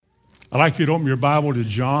I'd like for you to open your Bible to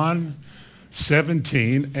John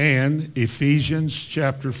 17 and Ephesians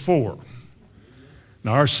chapter 4.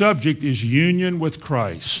 Now, our subject is union with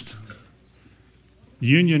Christ.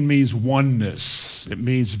 Union means oneness. It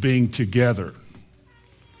means being together.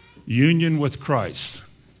 Union with Christ.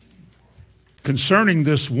 Concerning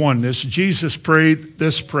this oneness, Jesus prayed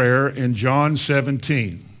this prayer in John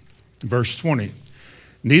 17, verse 20.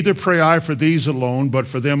 Neither pray I for these alone, but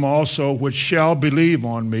for them also which shall believe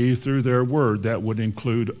on me through their word. That would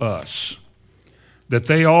include us. That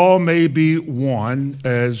they all may be one,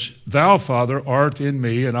 as thou, Father, art in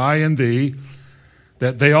me, and I in thee,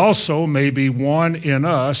 that they also may be one in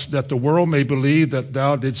us, that the world may believe that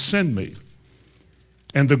thou didst send me.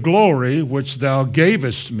 And the glory which thou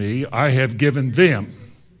gavest me, I have given them,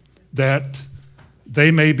 that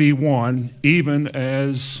they may be one, even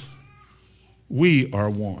as we are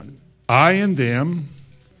one. I in them,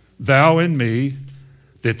 thou in me,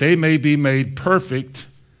 that they may be made perfect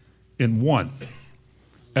in one.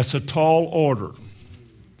 That's a tall order.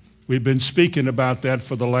 We've been speaking about that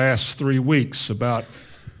for the last 3 weeks, about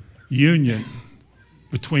union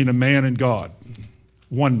between a man and God,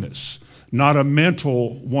 oneness. Not a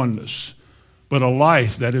mental oneness, but a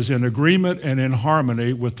life that is in agreement and in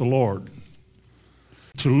harmony with the Lord.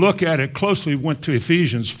 To look at it closely, we went to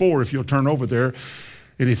Ephesians 4, if you'll turn over there,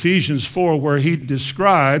 in Ephesians 4, where he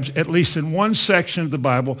describes, at least in one section of the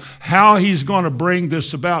Bible, how he's going to bring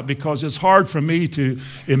this about, because it's hard for me to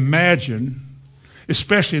imagine,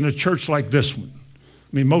 especially in a church like this one.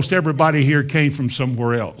 I mean, most everybody here came from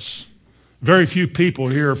somewhere else. Very few people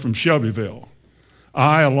here are from Shelbyville.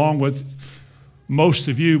 I, along with most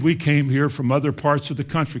of you, we came here from other parts of the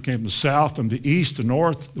country, came from the south, from the east, the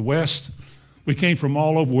north, the west. We came from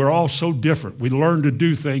all over. We're all so different. We learn to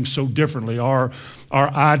do things so differently. Our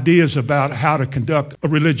ideas about how to conduct a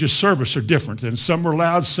religious service are different. And some were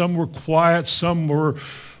loud, some were quiet, some were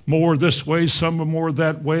more this way, some were more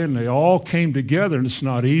that way. And they all came together, and it's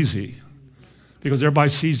not easy because everybody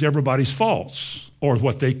sees everybody's faults or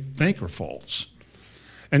what they think are faults.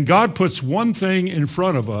 And God puts one thing in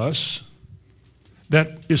front of us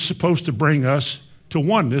that is supposed to bring us to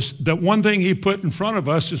oneness. That one thing he put in front of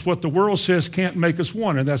us is what the world says can't make us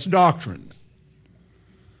one, and that's doctrine.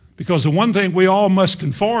 Because the one thing we all must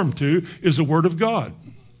conform to is the Word of God.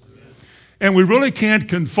 And we really can't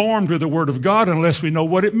conform to the Word of God unless we know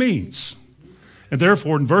what it means. And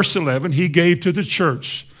therefore, in verse 11, he gave to the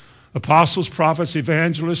church apostles, prophets,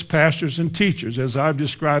 evangelists, pastors, and teachers, as I've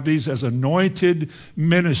described these as anointed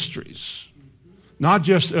ministries. Not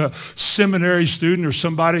just a seminary student or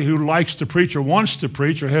somebody who likes to preach or wants to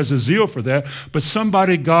preach or has a zeal for that, but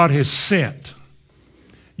somebody God has sent.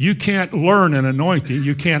 You can't learn an anointing.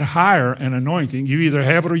 You can't hire an anointing. You either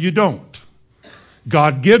have it or you don't.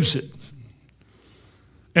 God gives it.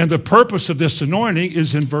 And the purpose of this anointing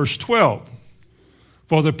is in verse 12.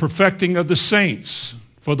 For the perfecting of the saints,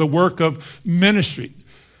 for the work of ministry,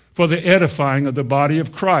 for the edifying of the body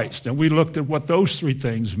of Christ. And we looked at what those three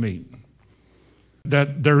things mean.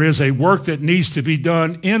 That there is a work that needs to be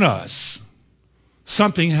done in us.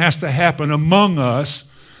 Something has to happen among us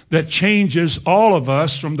that changes all of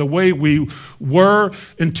us from the way we were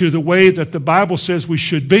into the way that the Bible says we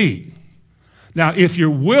should be. Now, if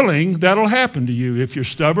you're willing, that'll happen to you. If you're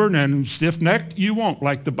stubborn and stiff-necked, you won't,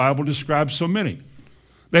 like the Bible describes so many.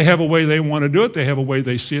 They have a way they want to do it. They have a way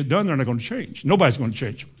they see it done. They're not going to change. Nobody's going to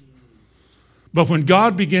change them. But when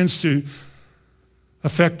God begins to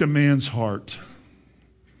affect a man's heart,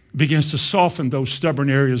 begins to soften those stubborn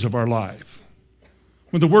areas of our life,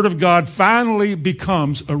 when the Word of God finally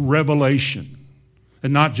becomes a revelation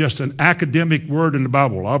and not just an academic word in the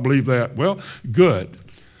Bible, I believe that. Well, good.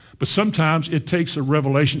 But sometimes it takes a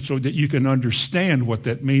revelation so that you can understand what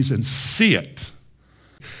that means and see it.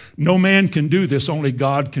 No man can do this, only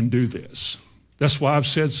God can do this. That's why I've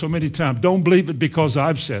said so many times, don't believe it because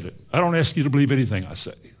I've said it. I don't ask you to believe anything I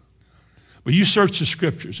say. But you search the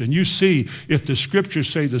Scriptures and you see if the Scriptures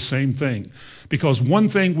say the same thing. Because one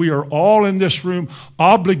thing we are all in this room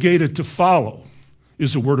obligated to follow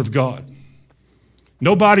is the Word of God.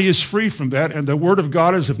 Nobody is free from that, and the Word of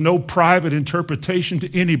God is of no private interpretation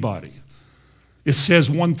to anybody. It says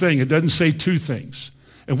one thing. It doesn't say two things.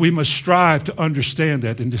 And we must strive to understand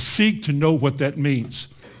that and to seek to know what that means.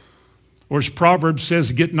 Or as Proverbs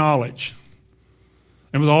says, get knowledge.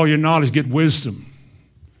 And with all your knowledge, get wisdom.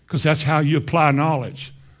 Because that's how you apply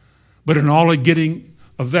knowledge. But in all the getting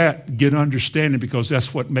of that, get understanding, because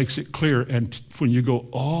that's what makes it clear. And when you go,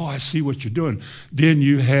 oh, I see what you're doing, then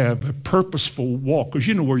you have a purposeful walk, because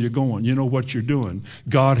you know where you're going. You know what you're doing.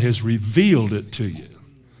 God has revealed it to you.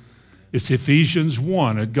 It's Ephesians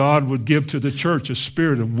 1, that God would give to the church a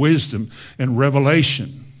spirit of wisdom and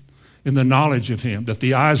revelation in the knowledge of him, that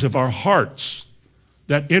the eyes of our hearts,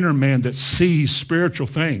 that inner man that sees spiritual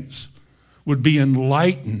things, would be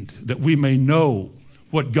enlightened, that we may know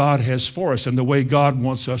what God has for us and the way God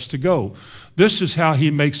wants us to go. This is how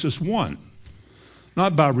he makes us one.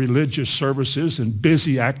 Not by religious services and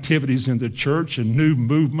busy activities in the church and new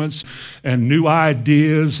movements and new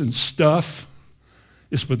ideas and stuff.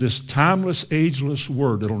 It's with this timeless, ageless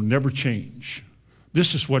word that'll never change.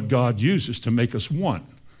 This is what God uses to make us one.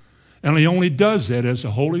 And he only does that as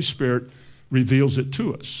the Holy Spirit reveals it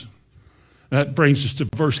to us. That brings us to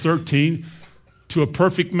verse 13, to a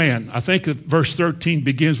perfect man. I think that verse 13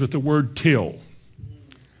 begins with the word till.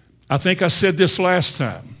 I think I said this last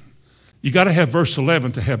time. You got to have verse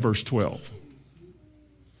 11 to have verse 12.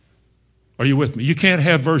 Are you with me? You can't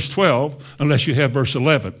have verse 12 unless you have verse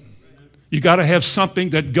 11. You got to have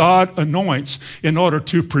something that God anoints in order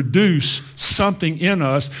to produce something in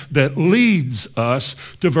us that leads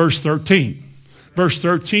us to verse 13. Verse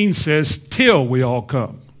 13 says, till we all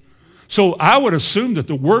come. So I would assume that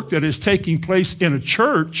the work that is taking place in a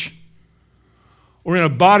church or in a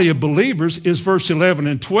body of believers is verse 11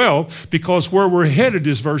 and 12, because where we're headed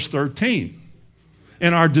is verse 13.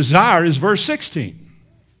 And our desire is verse 16.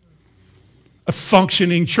 A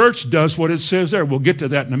functioning church does what it says there. We'll get to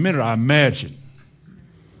that in a minute, I imagine.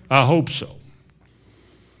 I hope so.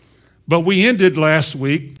 But we ended last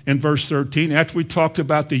week in verse 13 after we talked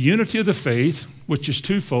about the unity of the faith, which is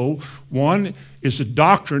twofold. One is the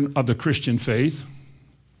doctrine of the Christian faith.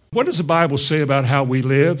 What does the Bible say about how we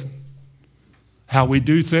live, how we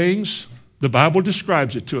do things? The Bible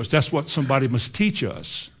describes it to us. That's what somebody must teach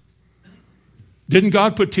us. Didn't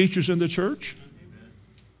God put teachers in the church?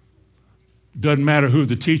 Doesn't matter who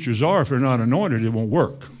the teachers are. If they're not anointed, it won't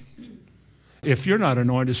work. If you're not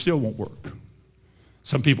anointed, it still won't work.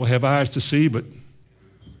 Some people have eyes to see but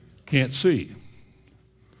can't see.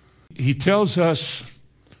 He tells us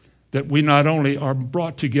that we not only are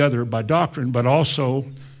brought together by doctrine, but also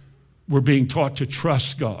we're being taught to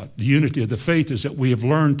trust God. The unity of the faith is that we have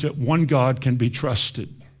learned that one God can be trusted,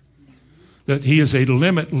 that he is a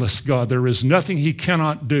limitless God. There is nothing he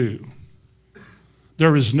cannot do.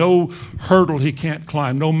 There is no hurdle he can't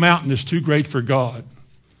climb. No mountain is too great for God.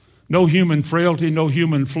 No human frailty, no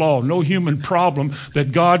human flaw, no human problem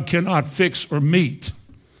that God cannot fix or meet.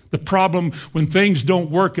 The problem when things don't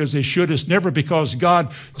work as they should is never because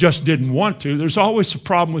God just didn't want to. There's always a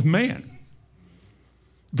problem with man.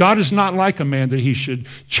 God is not like a man that he should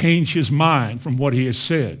change his mind from what he has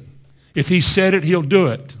said. If he said it, he'll do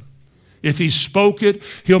it. If he spoke it,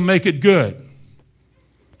 he'll make it good.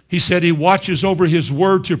 He said he watches over his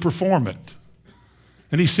word to perform it.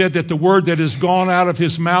 And he said that the word that is gone out of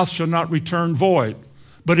his mouth shall not return void,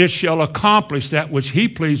 but it shall accomplish that which he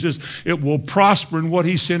pleases. It will prosper in what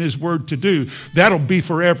he sent his word to do. That'll be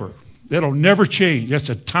forever. That'll never change. That's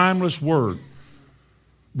a timeless word.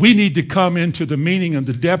 We need to come into the meaning and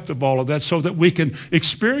the depth of all of that so that we can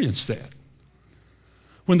experience that.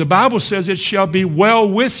 When the Bible says it shall be well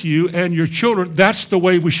with you and your children, that's the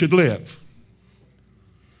way we should live.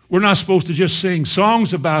 We're not supposed to just sing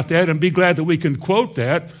songs about that and be glad that we can quote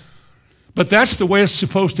that, but that's the way it's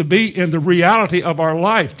supposed to be in the reality of our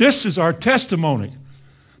life. This is our testimony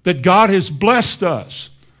that God has blessed us,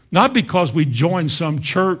 not because we joined some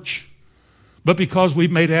church, but because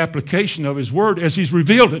we've made application of his word as he's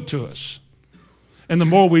revealed it to us. And the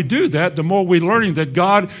more we do that, the more we're learning that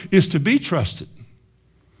God is to be trusted.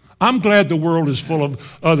 I'm glad the world is full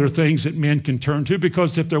of other things that men can turn to,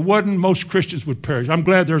 because if there wasn't, most Christians would perish. I'm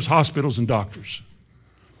glad there's hospitals and doctors.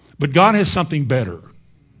 But God has something better.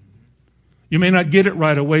 You may not get it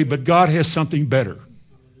right away, but God has something better.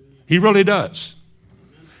 He really does.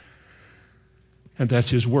 And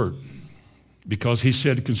that's his word. Because he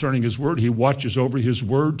said concerning his word, he watches over his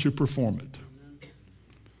word to perform it.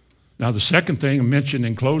 Now, the second thing I mentioned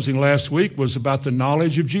in closing last week was about the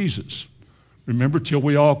knowledge of Jesus. Remember, till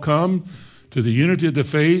we all come to the unity of the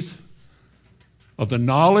faith, of the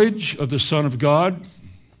knowledge of the Son of God,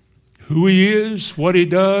 who he is, what he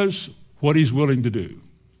does, what he's willing to do.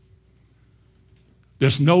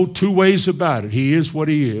 There's no two ways about it. He is what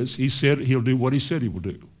he is. He said he'll do what he said he will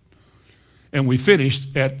do. And we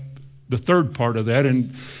finished at the third part of that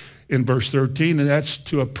in verse 13, and that's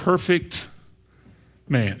to a perfect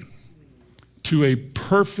man. To a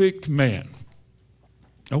perfect man.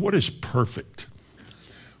 Now, what is perfect?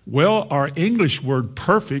 Well, our English word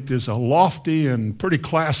perfect is a lofty and pretty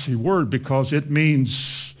classy word because it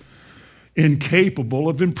means incapable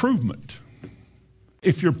of improvement.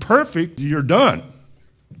 If you're perfect, you're done.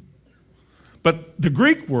 But the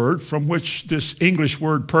Greek word from which this English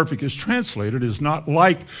word perfect is translated is not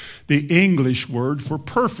like the English word for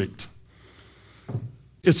perfect.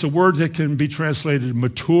 It's a word that can be translated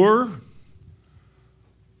mature,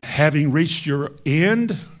 having reached your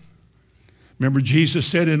end. Remember, Jesus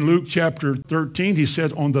said in Luke chapter 13, he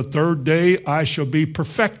said, on the third day I shall be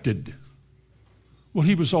perfected. Well,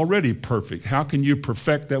 he was already perfect. How can you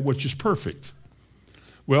perfect that which is perfect?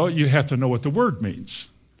 Well, you have to know what the word means.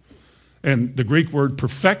 And the Greek word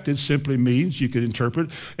perfected simply means, you could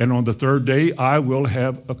interpret, and on the third day I will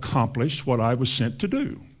have accomplished what I was sent to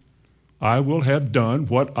do. I will have done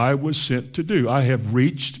what I was sent to do. I have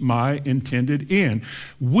reached my intended end.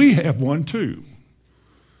 We have one too.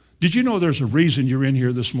 Did you know there's a reason you're in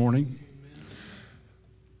here this morning?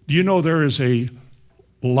 Do you know there is a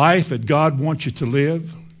life that God wants you to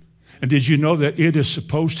live? And did you know that it is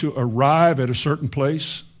supposed to arrive at a certain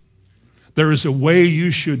place? There is a way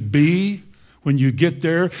you should be when you get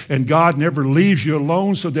there, and God never leaves you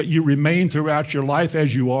alone so that you remain throughout your life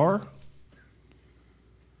as you are.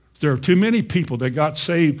 There are too many people that got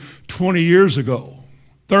saved 20 years ago,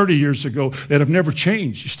 30 years ago, that have never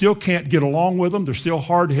changed. You still can't get along with them. They're still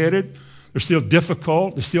hard-headed. They're still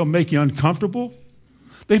difficult. They still make you uncomfortable.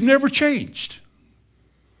 They've never changed.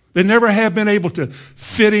 They never have been able to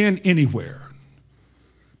fit in anywhere,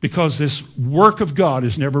 because this work of God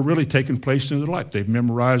has never really taken place in their life. They've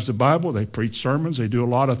memorized the Bible, they preach sermons, they do a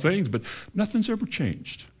lot of things, but nothing's ever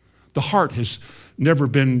changed. The heart has never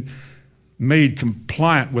been made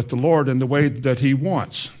compliant with the Lord in the way that he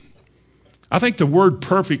wants. I think the word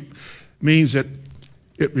perfect means that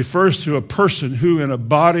it refers to a person who in a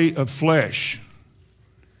body of flesh,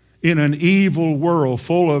 in an evil world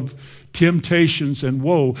full of temptations and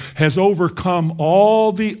woe, has overcome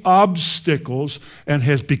all the obstacles and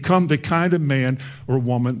has become the kind of man or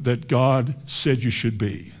woman that God said you should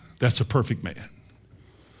be. That's a perfect man.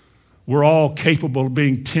 We're all capable of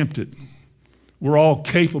being tempted. We're all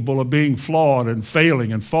capable of being flawed and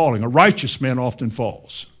failing and falling. A righteous man often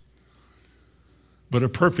falls. But a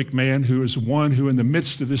perfect man who is one who in the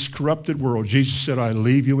midst of this corrupted world, Jesus said, I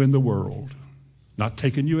leave you in the world. Not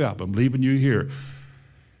taking you out, but I'm leaving you here.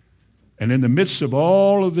 And in the midst of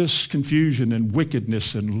all of this confusion and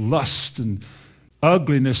wickedness and lust and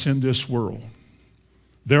ugliness in this world,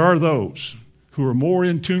 there are those who are more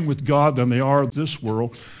in tune with God than they are of this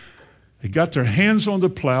world. They got their hands on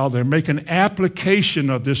the plow. They're making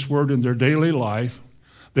application of this word in their daily life.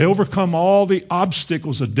 They overcome all the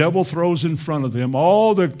obstacles the devil throws in front of them,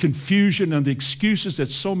 all the confusion and the excuses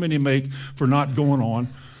that so many make for not going on.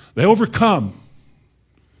 They overcome.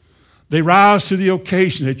 They rise to the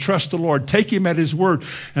occasion. They trust the Lord, take him at his word,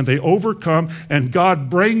 and they overcome, and God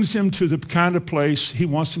brings them to the kind of place he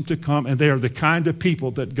wants them to come, and they are the kind of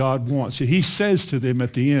people that God wants. And he says to them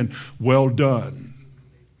at the end, well done,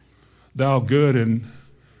 thou good and...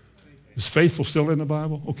 Is faithful still in the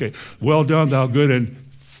Bible? Okay. Well done, thou good and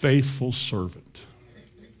faithful servant.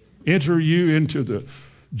 Enter you into the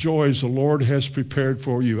joys the Lord has prepared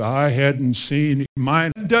for you. I hadn't seen,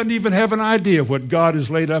 mine doesn't even have an idea of what God has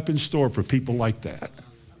laid up in store for people like that.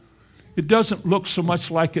 It doesn't look so much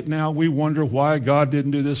like it now. We wonder why God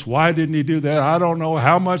didn't do this. Why didn't he do that? I don't know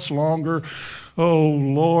how much longer. Oh,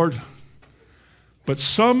 Lord. But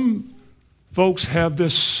some folks have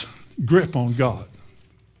this grip on God.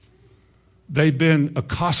 They've been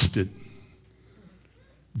accosted.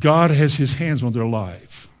 God has his hands on their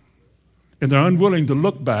life. And they're unwilling to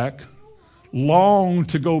look back, long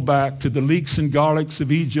to go back to the leeks and garlics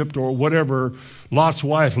of Egypt or whatever Lot's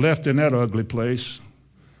wife left in that ugly place.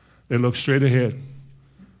 They look straight ahead,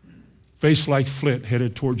 face like flint,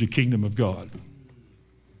 headed towards the kingdom of God.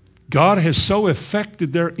 God has so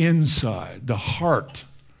affected their inside, the heart,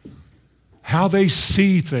 how they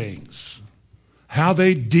see things, how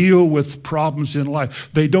they deal with problems in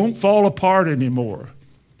life. They don't fall apart anymore.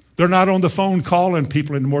 They're not on the phone calling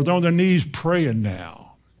people anymore. They're on their knees praying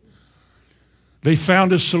now. They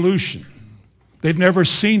found a solution. They've never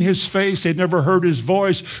seen his face. They've never heard his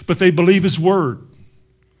voice, but they believe his word.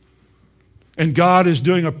 And God is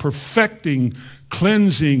doing a perfecting,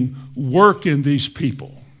 cleansing work in these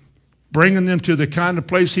people, bringing them to the kind of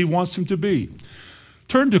place he wants them to be.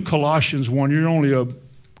 Turn to Colossians 1. You're only a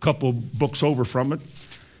couple books over from it.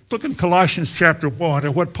 Look in Colossians chapter 1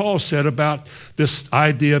 at what Paul said about this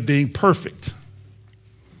idea of being perfect.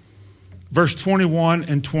 Verse 21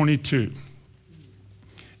 and 22.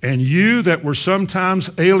 And you that were sometimes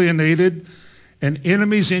alienated and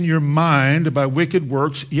enemies in your mind by wicked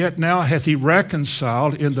works, yet now hath he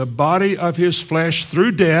reconciled in the body of his flesh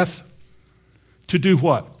through death to do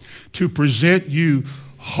what? To present you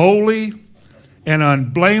holy and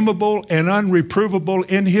unblameable and unreprovable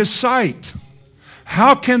in his sight.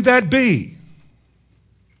 How can that be?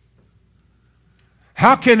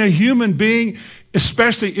 How can a human being,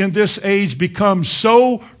 especially in this age, become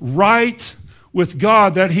so right with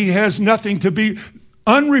God that he has nothing to be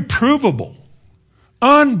unreprovable,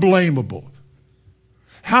 unblameable?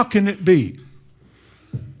 How can it be?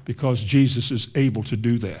 Because Jesus is able to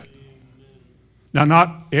do that. Now,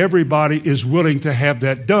 not everybody is willing to have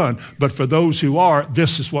that done, but for those who are,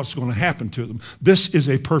 this is what's going to happen to them. This is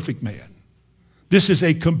a perfect man. This is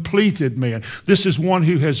a completed man. This is one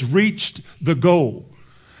who has reached the goal.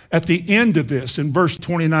 At the end of this, in verse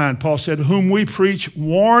 29, Paul said, whom we preach,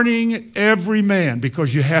 warning every man,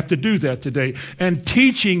 because you have to do that today, and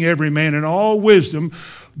teaching every man in all wisdom,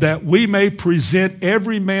 that we may present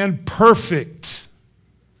every man perfect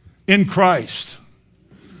in Christ.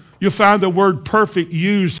 You'll find the word perfect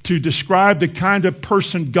used to describe the kind of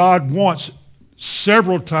person God wants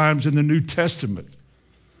several times in the New Testament.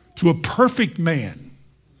 To a perfect man.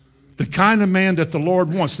 The kind of man that the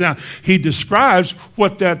Lord wants. Now, he describes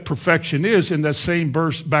what that perfection is in that same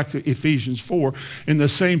verse, back to Ephesians 4, in the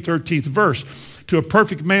same 13th verse. To a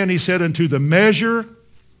perfect man, he said, unto the measure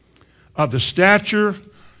of the stature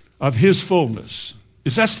of his fullness.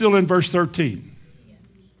 Is that still in verse 13?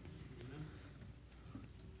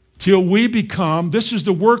 Till we become, this is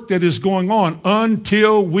the work that is going on,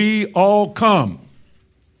 until we all come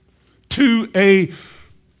to a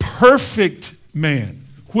perfect man,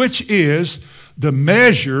 which is the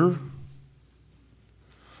measure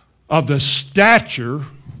of the stature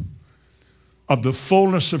of the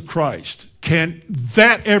fullness of Christ. Can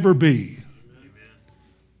that ever be?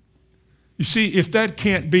 You see, if that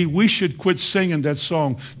can't be, we should quit singing that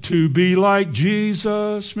song, to be like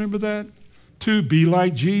Jesus. Remember that? To be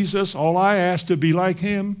like Jesus. All I ask to be like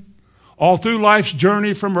him. All through life's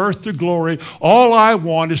journey from earth to glory, all I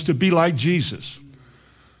want is to be like Jesus.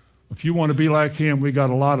 If you want to be like him, we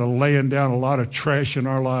got a lot of laying down, a lot of trash in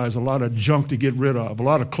our lives, a lot of junk to get rid of, a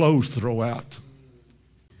lot of clothes to throw out.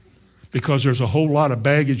 Because there's a whole lot of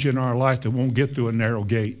baggage in our life that won't get through a narrow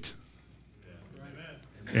gate.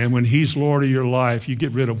 And when he's Lord of your life, you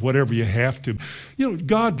get rid of whatever you have to. You know,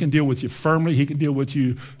 God can deal with you firmly. He can deal with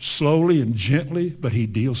you slowly and gently, but he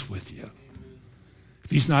deals with you.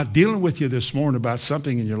 If he's not dealing with you this morning about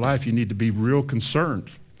something in your life, you need to be real concerned.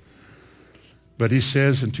 But he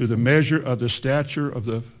says, into the measure of the stature of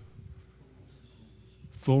the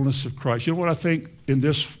fullness of Christ. You know what I think in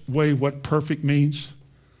this way what perfect means?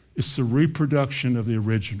 It's the reproduction of the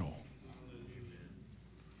original.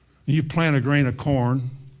 You plant a grain of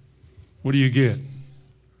corn, what do you get?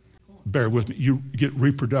 Bear with me. You get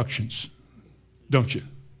reproductions, don't you?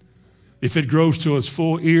 If it grows to its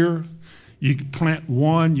full ear, you plant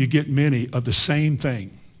one, you get many of the same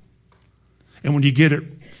thing. And when you get it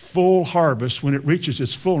full harvest, when it reaches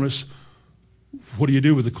its fullness, what do you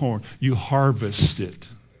do with the corn? You harvest it.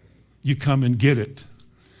 You come and get it.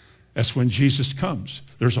 That's when Jesus comes.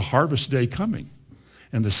 There's a harvest day coming,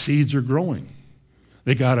 and the seeds are growing.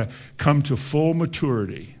 They got to come to full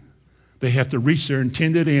maturity. They have to reach their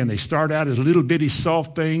intended end. They start out as little bitty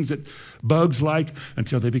soft things that bugs like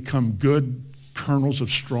until they become good kernels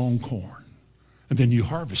of strong corn. And then you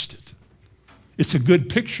harvest it. It's a good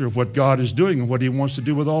picture of what God is doing and what he wants to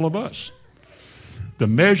do with all of us. The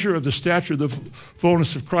measure of the stature of the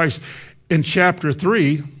fullness of Christ. In chapter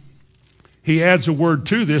 3, he adds a word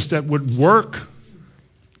to this that would work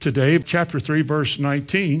today. Chapter 3, verse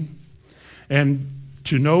 19. And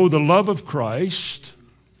to know the love of Christ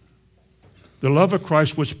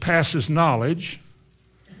which passes knowledge.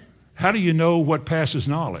 How do you know what passes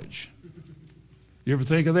knowledge? You ever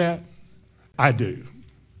think of that? I do.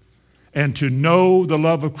 And to know the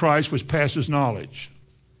love of Christ which passes knowledge.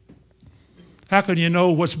 How can you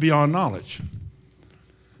know what's beyond knowledge?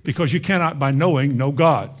 Because you cannot by knowing know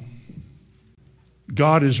God.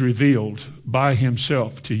 God is revealed by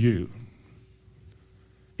himself to you.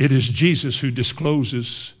 It is Jesus who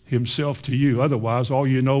discloses himself to you. Otherwise, all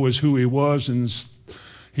you know is who he was, and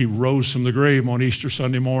he rose from the grave on Easter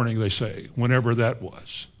Sunday morning, they say, whenever that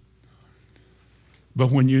was. But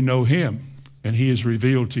when you know him and he is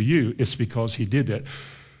revealed to you, it's because he did that.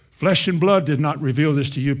 Flesh and blood did not reveal this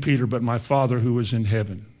to you, Peter, but my Father who is in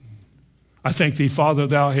heaven. I thank thee, Father,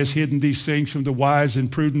 thou hast hidden these things from the wise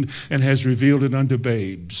and prudent and has revealed it unto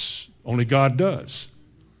babes. Only God does.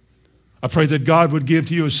 I pray that God would give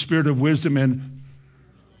to you a spirit of wisdom and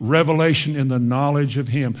revelation in the knowledge of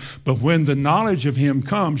him. But when the knowledge of him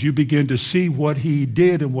comes, you begin to see what he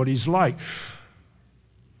did and what he's like.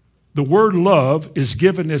 The word love is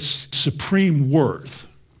given its supreme worth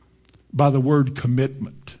by the word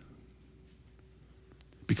commitment.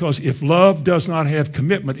 Because if love does not have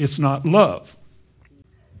commitment, it's not love.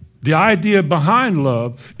 The idea behind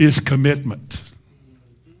love is commitment.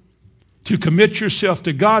 To commit yourself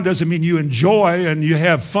to God doesn't mean you enjoy and you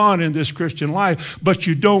have fun in this Christian life, but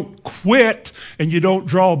you don't quit and you don't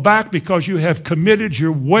draw back because you have committed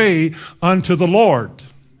your way unto the Lord.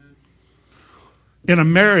 In a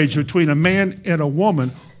marriage between a man and a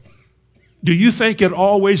woman, do you think it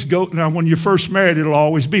always goes? Now, when you're first married, it'll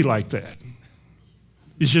always be like that.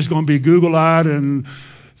 It's just going to be Google-eyed and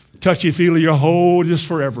touchy-feely your whole just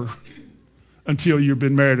forever until you've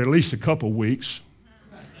been married at least a couple weeks.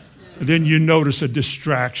 And then you notice a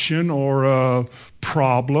distraction or a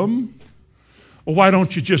problem. Well, why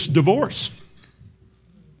don't you just divorce?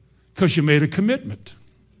 Because you made a commitment.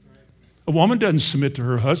 A woman doesn't submit to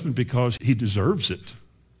her husband because he deserves it.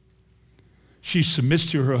 She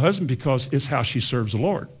submits to her husband because it's how she serves the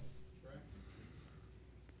Lord.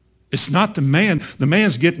 It's not the man. The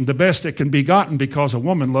man's getting the best that can be gotten because a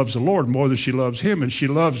woman loves the Lord more than she loves him, and she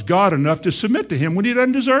loves God enough to submit to him when he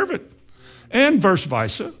doesn't deserve it. And vice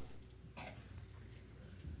versa.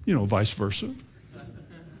 You know, vice versa.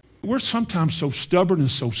 We're sometimes so stubborn and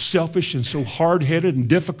so selfish and so hard-headed and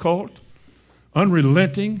difficult,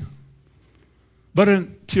 unrelenting. But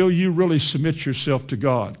until you really submit yourself to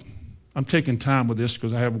God, I'm taking time with this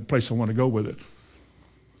because I have a place I want to go with it.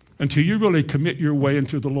 Until you really commit your way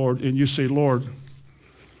into the Lord and you say, Lord,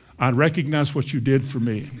 I recognize what you did for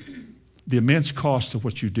me, the immense cost of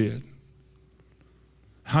what you did,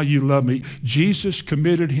 how you love me. Jesus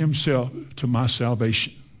committed himself to my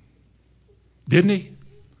salvation. Didn't he?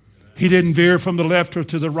 He didn't veer from the left or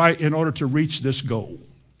to the right in order to reach this goal.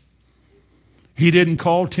 He didn't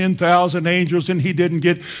call 10,000 angels, and he didn't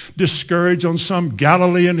get discouraged on some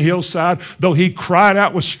Galilean hillside. Though he cried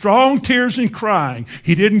out with strong tears and crying,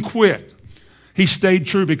 he didn't quit. He stayed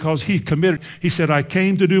true because he committed. He said, I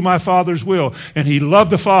came to do my Father's will. And he loved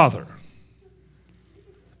the Father.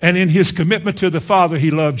 And in his commitment to the Father, he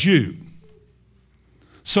loved you.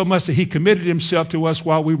 So much that he committed himself to us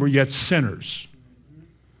while we were yet sinners.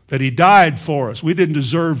 That he died for us. We didn't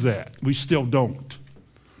deserve that. We still don't.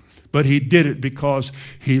 But he did it because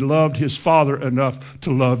he loved his Father enough to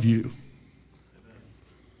love you.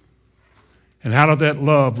 And out of that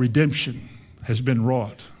love, redemption has been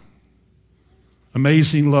wrought.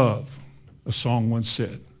 Amazing love, a song once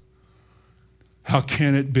said. How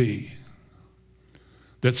can it be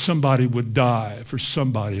that somebody would die for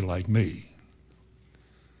somebody like me?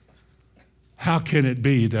 How can it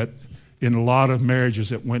be that in a lot of marriages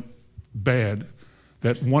that went bad,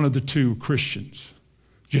 that one of the two Christians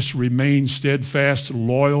just remain steadfast,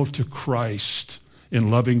 loyal to Christ in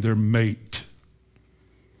loving their mate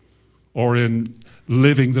or in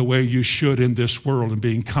living the way you should in this world and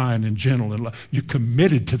being kind and gentle and you're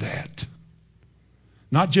committed to that.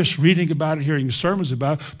 Not just reading about it, hearing sermons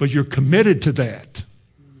about it, but you're committed to that.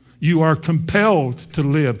 You are compelled to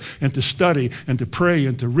live and to study and to pray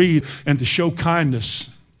and to read and to show kindness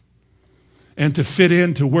and to fit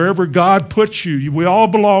into wherever God puts you. We all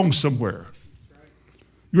belong somewhere.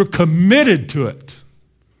 You're committed to it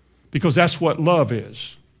because that's what love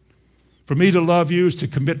is. For me to love you is to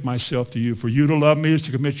commit myself to you. For you to love me is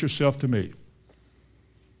to commit yourself to me.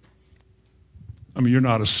 I mean, you're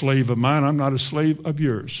not a slave of mine. I'm not a slave of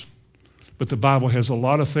yours. But the Bible has a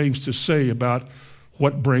lot of things to say about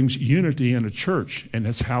what brings unity in a church, and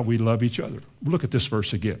that's how we love each other. Look at this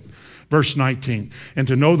verse again. Verse 19. And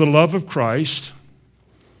to know the love of Christ,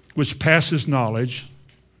 which passes knowledge,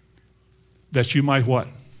 that you might what?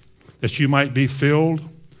 That you might be filled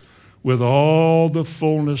with all the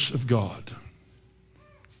fullness of God.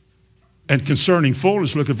 And concerning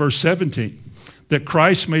fullness, look at verse 17. That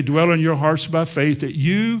Christ may dwell in your hearts by faith, that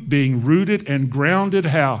you being rooted and grounded,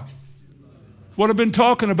 how? What I've been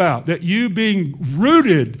talking about, that you being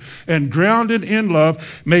rooted and grounded in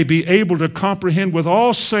love may be able to comprehend with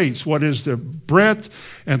all saints what is the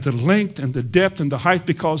breadth and the length and the depth and the height,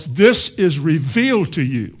 because this is revealed to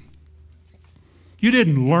you. You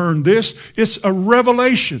didn't learn this. It's a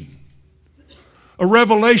revelation. A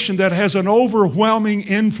revelation that has an overwhelming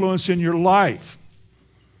influence in your life.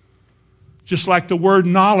 Just like the word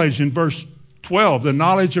knowledge in verse 12. The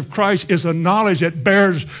knowledge of Christ is a knowledge that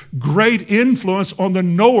bears great influence on the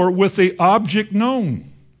knower with the object known.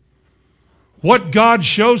 What God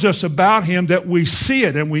shows us about him, that we see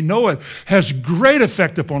it and we know it, has great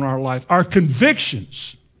effect upon our life. Our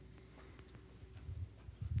convictions.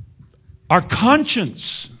 Our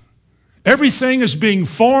conscience. Everything is being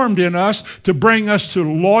formed in us to bring us to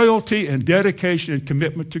loyalty and dedication and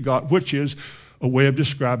commitment to God, which is a way of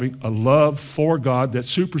describing a love for God that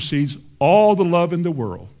supersedes all the love in the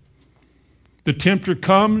world. The tempter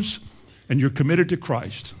comes and you're committed to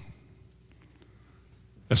Christ.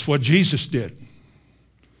 That's what Jesus did.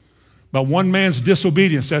 By one man's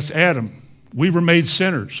disobedience, that's Adam, we were made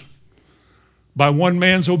sinners. By one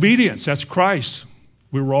man's obedience, that's Christ,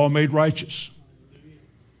 we were all made righteous.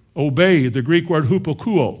 Obey, the Greek word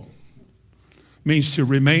hupokuo, means to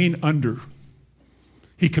remain under.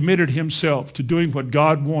 He committed himself to doing what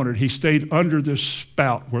God wanted. He stayed under this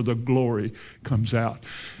spout where the glory comes out.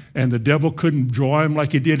 And the devil couldn't draw him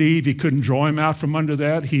like he did Eve. He couldn't draw him out from under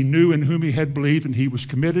that. He knew in whom he had believed, and he was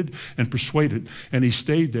committed and persuaded. And he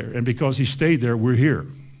stayed there. And because he stayed there, we're here.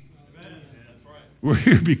 Amen. We're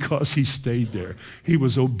here because he stayed there. He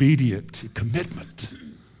was obedient, commitment.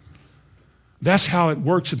 That's how it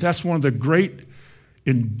works. And that's one of the great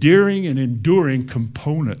endearing and enduring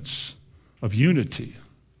components of unity.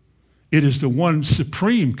 It is the one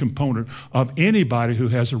supreme component of anybody who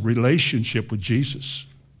has a relationship with Jesus.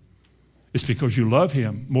 It's because you love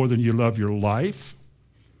him more than you love your life,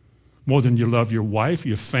 more than you love your wife,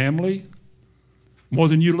 your family, more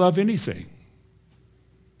than you love anything.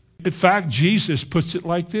 In fact, Jesus puts it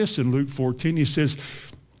like this in Luke 14. He says,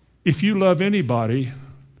 if you love anybody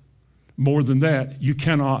more than that, you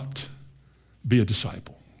cannot be a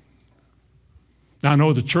disciple. Now, I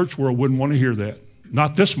know the church world wouldn't want to hear that.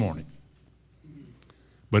 Not this morning.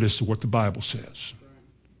 But it's what the Bible says.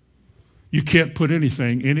 You can't put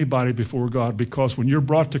anybody before God, because when you're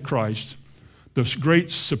brought to Christ, this great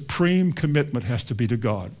supreme commitment has to be to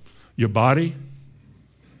God. Your body,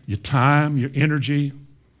 your time, your energy,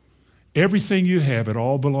 everything you have, it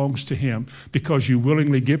all belongs to him because you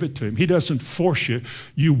willingly give it to him. He doesn't force you.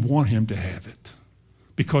 You want him to have it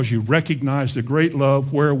because you recognize the great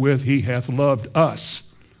love wherewith he hath loved us.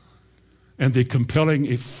 And the compelling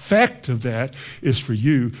effect of that is for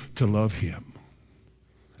you to love him.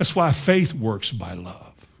 That's why faith works by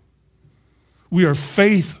love. We are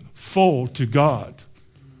faithful to God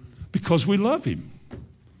because we love him.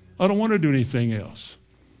 I don't want to do anything else.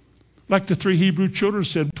 Like the 3 Hebrew children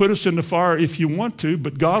said, put us in the fire if you want to,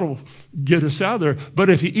 but God will get us out of there.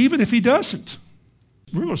 But even if he doesn't,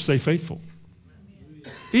 we're going to stay faithful.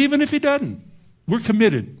 Even if he doesn't, we're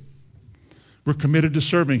committed. We're committed to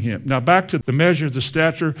serving him. Now back to the measure of the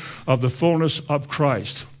stature of the fullness of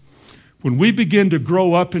Christ. When we begin to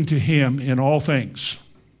grow up into him in all things,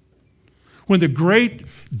 when the great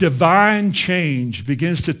divine change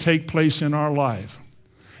begins to take place in our life,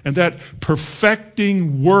 and that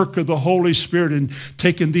perfecting work of the Holy Spirit in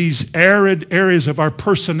taking these arid areas of our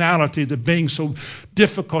personality that being so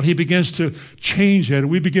difficult, he begins to change that, and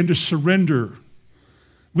we begin to surrender.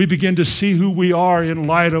 We begin to see who we are in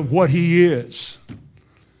light of what he is.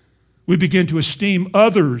 We begin to esteem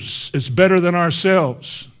others as better than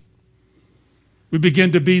ourselves. We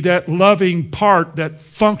begin to be that loving part that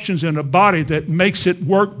functions in a body that makes it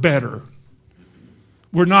work better.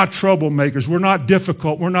 We're not troublemakers. We're not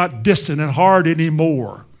difficult. We're not distant and hard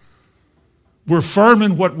anymore. We're firm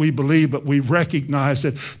in what we believe, but we recognize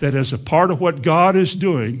that as a part of what God is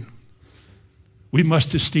doing, we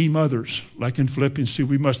must esteem others. Like in Philippians 2,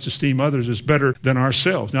 we must esteem others as better than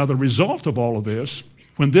ourselves. Now, the result of all of this,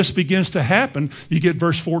 when this begins to happen, you get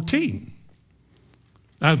verse 14.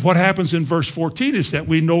 Now, what happens in verse 14 is that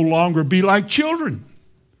we no longer be like children.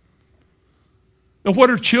 Now,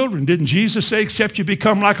 what are children? Didn't Jesus say, except you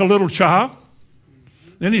become like a little child?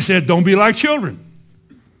 Then he said, don't be like children.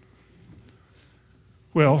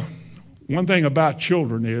 Well, one thing about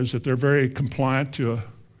children is that they're very compliant to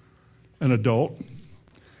an adult.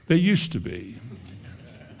 They used to be.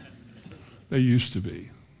 They used to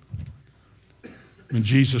be. When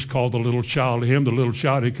Jesus called the little child to him, the little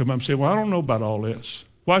child, he'd come up and say, well, I don't know about all this.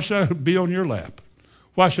 Why should I be on your lap?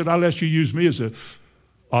 Why should I let you use me as an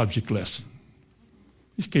object lesson?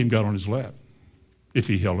 He came down on his lap, if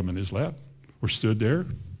he held him in his lap or stood there.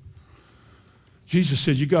 Jesus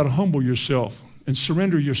said, you got to humble yourself and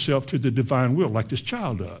surrender yourself to the divine will like this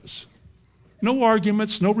child does. No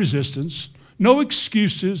arguments, no resistance, no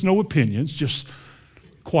excuses, no opinions. Just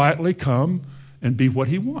quietly come and be what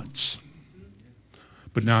he wants.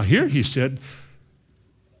 But now here he said,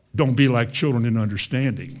 don't be like children in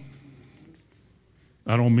understanding.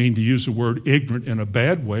 I don't mean to use the word ignorant in a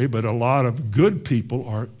bad way, but a lot of good people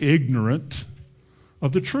are ignorant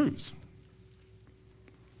of the truth.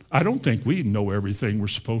 I don't think we know everything we're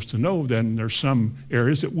supposed to know. Then there's some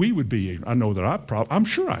areas that we would be ignorant. I know that I'm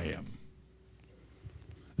sure I am.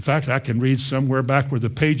 In fact, I can read somewhere back where the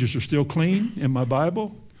pages are still clean in my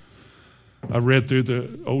Bible. I read through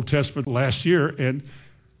the Old Testament last year, and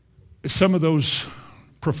some of those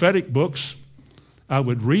prophetic books, I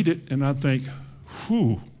would read it and I'd think,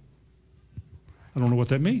 whew, I don't know what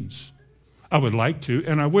that means. I would like to,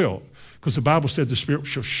 and I will, because the Bible said the Spirit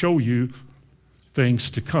shall show you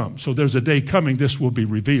things to come. So there's a day coming this will be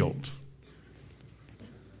revealed.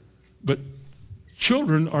 But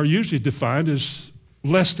children are usually defined as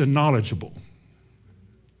less than knowledgeable.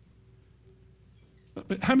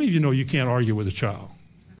 How many of you know you can't argue with a child?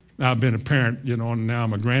 Now, I've been a parent, and now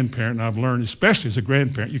I'm a grandparent, and I've learned, especially as a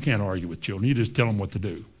grandparent, you can't argue with children. You just tell them what to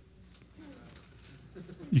do.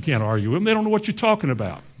 You can't argue with them. They don't know what you're talking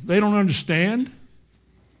about. They don't understand.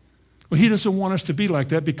 Well, he doesn't want us to be like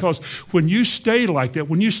that, because when you stay like that,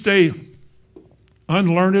 when you stay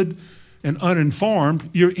unlearned and uninformed,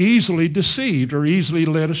 you're easily deceived or easily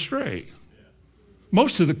led astray.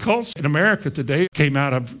 Most of the cults in America today came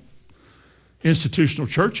out of institutional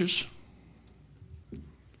churches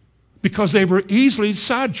because they were easily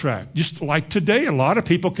sidetracked. Just like today, a lot of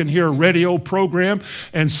people can hear a radio program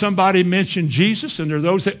and somebody mention Jesus, and there are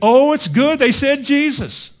those that, oh, it's good, they said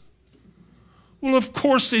Jesus. Well, of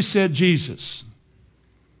course they said Jesus.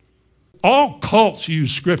 All cults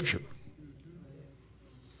use Scripture.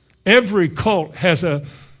 Every cult has a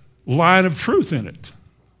line of truth in it.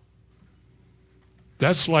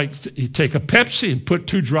 That's like you take a Pepsi and put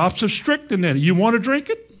 2 drops of strychnine in it. You want to drink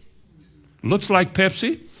it? Looks like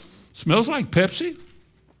Pepsi. Smells like Pepsi.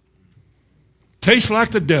 Tastes like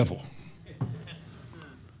the devil.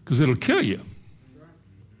 Because it'll kill you.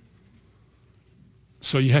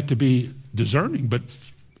 So you have to be discerning. But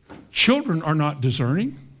children are not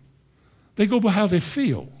discerning. They go by how they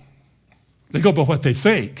feel. They go by what they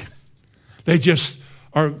think. They just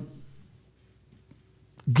are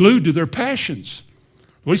glued to their passions.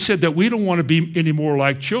 We said that we don't want to be any more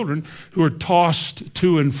like children who are tossed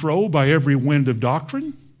to and fro by every wind of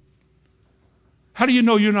doctrine. How do you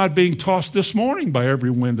know you're not being tossed this morning by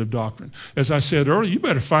every wind of doctrine? As I said earlier, you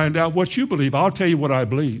better find out what you believe. I'll tell you what I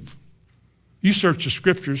believe. You search the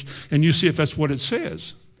Scriptures and you see if that's what it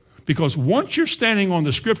says. Because once you're standing on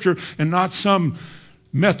the Scripture and not some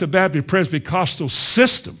Methodist Baptist Presbyterian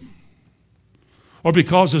system, or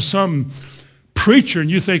because of some preacher and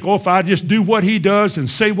you think, oh, if I just do what he does and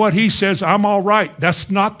say what he says, I'm all right.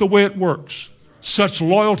 That's not the way it works. Such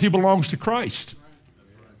loyalty belongs to Christ.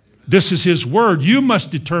 This is his word. You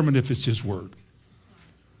must determine if it's his word.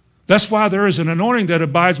 That's why there is an anointing that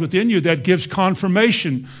abides within you that gives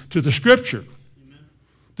confirmation to the Scripture.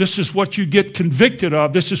 This is what you get convicted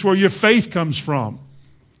of. This is where your faith comes from.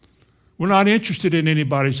 We're not interested in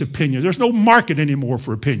anybody's opinion. There's no market anymore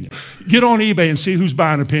for opinion. Get on eBay and see who's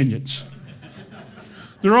buying opinions.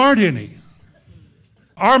 There aren't any.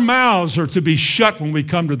 Our mouths are to be shut when we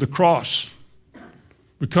come to the cross.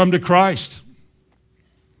 We come to Christ.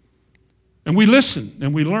 And we listen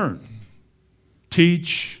and we learn.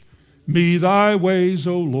 Teach me thy ways,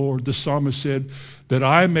 O Lord, the psalmist said, that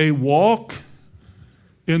I may walk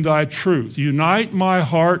in thy truth. Unite my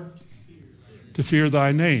heart to fear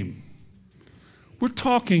thy name. We're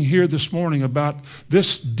talking here this morning about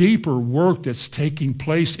this deeper work that's taking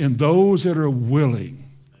place in those that are willing,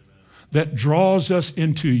 that draws us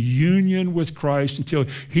into union with Christ until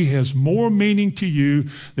he has more meaning to you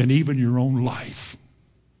than even your own life.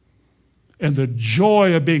 And the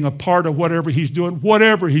joy of being a part of whatever he's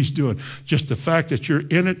doing, just the fact that you're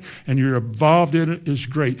in it and you're involved in it is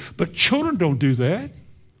great. But children don't do that.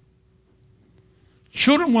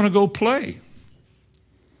 Children want to go play.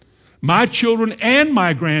 My children and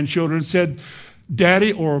my grandchildren said,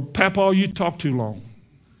 Daddy or Papa, you talk too long.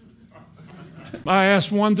 I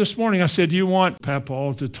asked one this morning, I said, do you want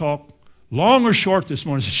Papa to talk long or short this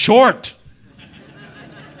morning? He said, short.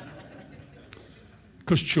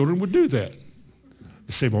 Because children would do that.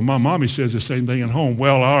 They say, well, my mommy says the same thing at home.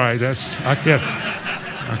 Well, all right, I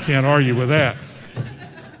can't argue with that.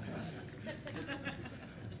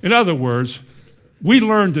 In other words, we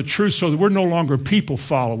learned the truth so that we're no longer people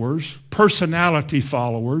followers, personality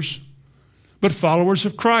followers, but followers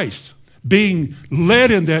of Christ, being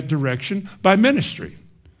led in that direction by ministry.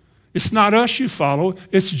 It's not us you follow,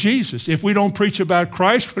 it's Jesus. If we don't preach about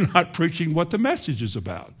Christ, we're not preaching what the message is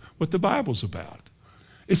about, what the Bible's about.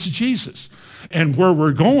 It's Jesus. And where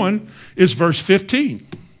we're going is verse 15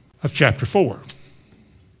 of chapter 4.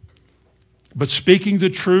 But speaking the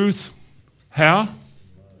truth, how?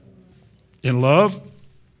 In love.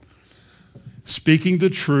 Speaking the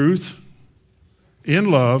truth in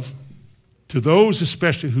love to those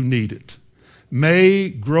especially who need it, may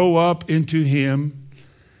grow up into him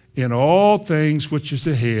in all things which is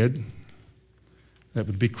the head, that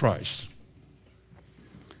would be Christ.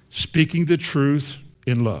 Speaking the truth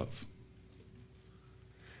in love.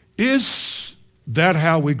 Is that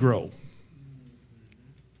how we grow?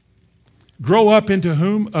 Grow up into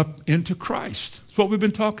whom? Up into Christ. That's what we've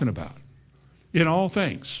been talking about. in all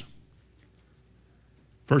things.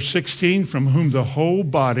 Verse 16, from whom the whole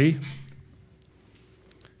body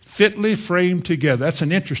fitly framed together. That's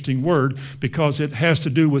an interesting word because it has to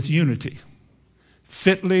do with unity.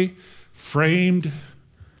 Fitly framed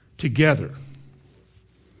together.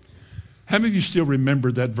 How many of you still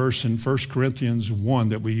remember that verse in 1 Corinthians 1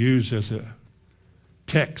 that we use as a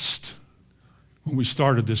text when we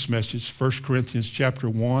started this message? 1 Corinthians chapter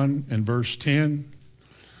 1 and verse 10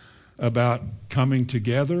 about coming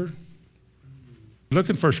together. Look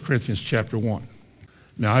at 1 Corinthians chapter 1.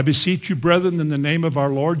 Now I beseech you, brethren, in the name of our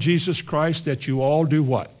Lord Jesus Christ, that you all do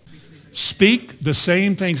what? Speak the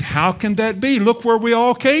same things. How can that be? Look where we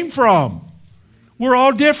all came from. We're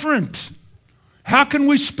all different. How can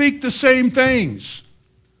we speak the same things?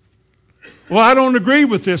 Well, I don't agree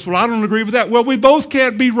with this. Well, I don't agree with that. Well, we both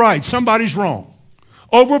can't be right. Somebody's wrong.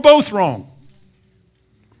 Oh, we're both wrong.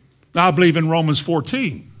 Now, I believe in Romans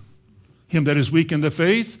 14. Him that is weak in the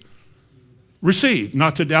faith, receive.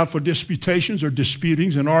 Not to doubt for disputations or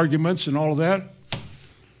disputings and arguments and all of that.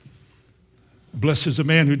 Blessed is the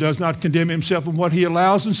man who does not condemn himself in what he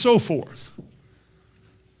allows and so forth.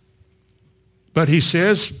 But he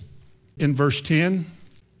says in verse 10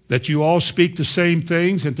 that you all speak the same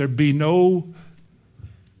things, that there be no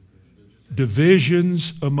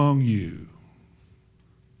divisions among you.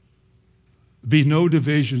 Be no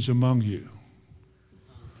divisions among you.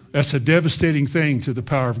 That's a devastating thing to the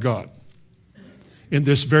power of God. In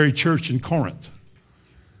this very church in Corinth,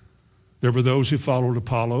 there were those who followed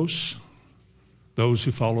Apollos, those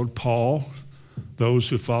who followed Paul, those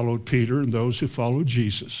who followed Peter, and those who followed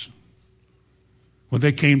Jesus. When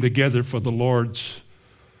they came together for the Lord's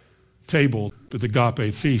table at the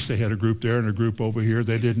Agape feast, they had a group there and a group over here.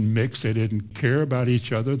 They didn't mix. They didn't care about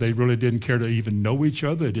each other. They really didn't care to even know each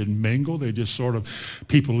other. They didn't mingle. They just sort of,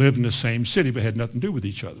 people lived in the same city but had nothing to do with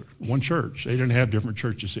each other. One church. They didn't have different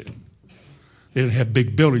churches in. They didn't have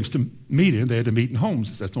big buildings to meet in. They had to meet in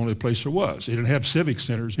homes. That's the only place there was. They didn't have civic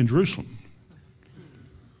centers in Jerusalem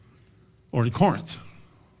or in Corinth.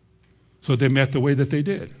 So they met the way that they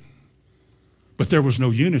did. But there was no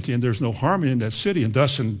unity and there's no harmony in that city. And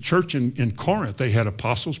thus in church in Corinth, they had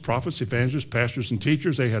apostles, prophets, evangelists, pastors, and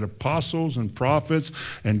teachers. They had apostles and prophets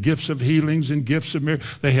and gifts of healings and gifts of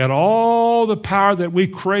miracles. They had all the power that we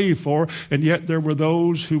crave for, and yet there were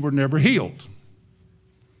those who were never healed.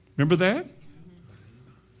 Remember that?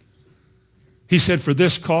 He said, for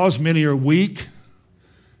this cause many are weak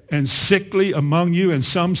and sickly among you, and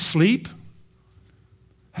some sleep.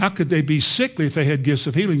 How could they be sickly if they had gifts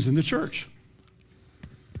of healings in the church?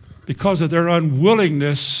 Because of their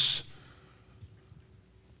unwillingness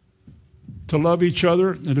to love each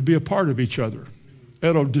other and to be a part of each other.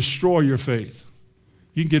 It'll destroy your faith.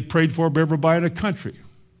 You can get prayed for by everybody in a country.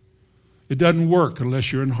 It doesn't work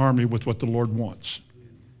unless you're in harmony with what the Lord wants.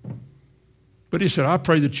 But he said, I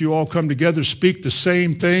pray that you all come together, speak the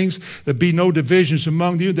same things, there be no divisions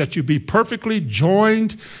among you, that you be perfectly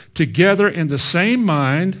joined together in the same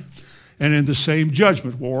mind and in the same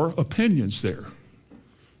judgment, or opinions there.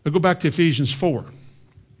 Now go back to Ephesians 4.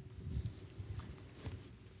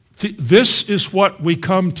 See, this is what we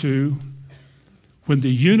come to when the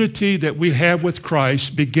unity that we have with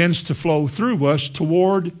Christ begins to flow through us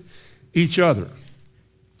toward each other.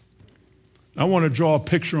 I want to draw a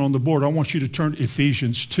picture on the board. I want you to turn to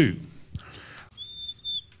Ephesians 2.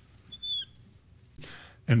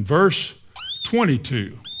 And verse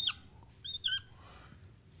 22.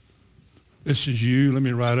 This is you. Let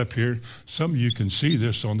me write up here. Some of you can see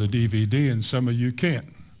this on the DVD and some of you can't.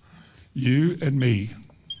 You and me.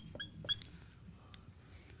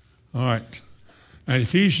 All right. Now,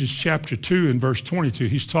 Ephesians chapter 2 and verse 22,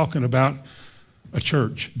 he's talking about a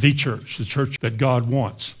church, the church that God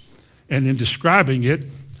wants. And in describing it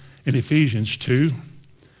in Ephesians 2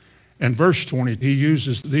 and verse 20, he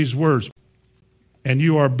uses these words. And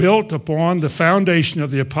you are built upon the foundation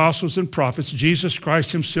of the apostles and prophets, Jesus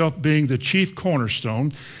Christ himself being the chief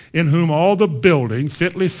cornerstone, in whom all the building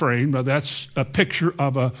fitly framed, now that's a picture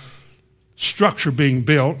of a structure being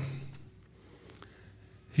built.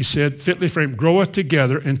 He said, fitly framed, groweth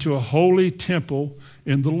together into a holy temple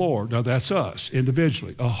in the Lord. Now that's us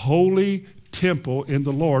individually, a holy temple in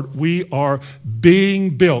the Lord. We are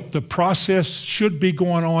being built. The process should be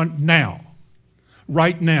going on now,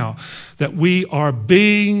 right now, that we are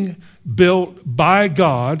being built by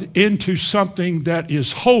God into something that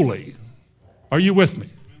is holy. Are you with me?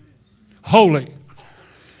 Holy.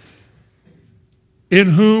 In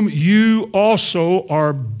whom you also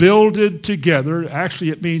are builded together. Actually,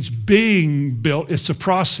 it means being built. It's a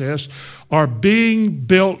process. Are being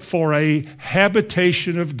built for a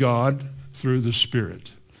habitation of God through the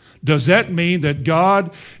Spirit. Does that mean that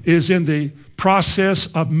God is in the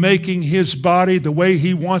process of making his body the way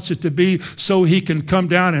he wants it to be so he can come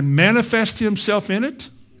down and manifest himself in it?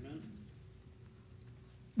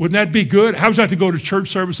 Wouldn't that be good? How was that to go to church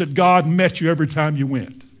service that God met you every time you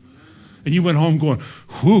went? And you went home going,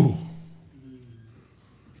 whoo.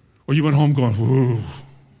 Or you went home going, whoo.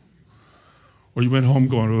 Or you went home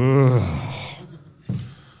going, ugh.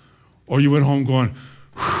 Or you went home going,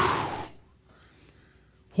 whew.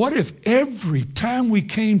 What if every time we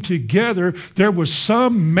came together, there was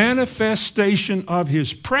some manifestation of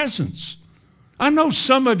his presence? I know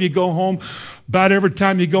some of you go home, about every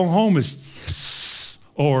time you go home is yes,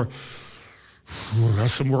 or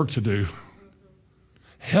that's some work to do.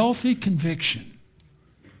 Healthy conviction,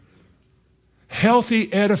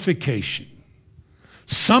 healthy edification,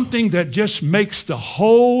 something that just makes the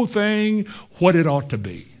whole thing what it ought to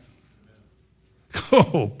be.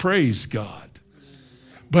 Oh, praise God.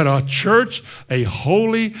 But a church, a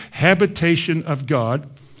holy habitation of God,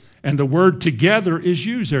 and the word together is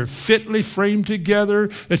used there, fitly framed together,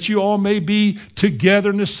 that you all may be together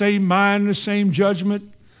in the same mind, the same judgment,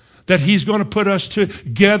 that he's going to put us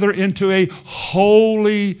together into a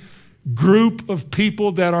holy group of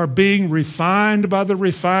people that are being refined by the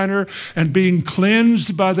refiner and being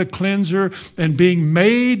cleansed by the cleanser and being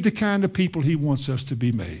made the kind of people he wants us to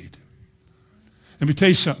be made. Let me tell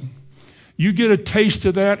you something. You get a taste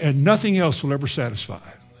of that and nothing else will ever satisfy.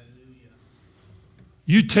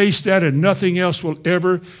 You taste that and nothing else will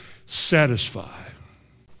ever satisfy.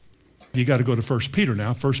 You got to go to 1 Peter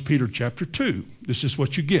now, 1 Peter chapter 2. This is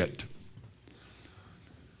what you get.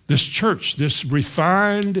 This church, this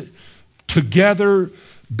refined, together,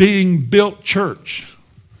 being built church.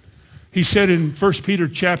 He said in 1 Peter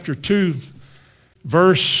chapter 2,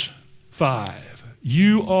 verse 5,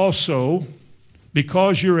 you also,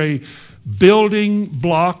 because you're a building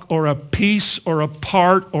block or a piece or a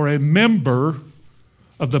part or a member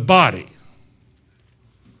of the body.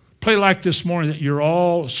 Play like this morning that you're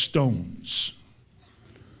all stones.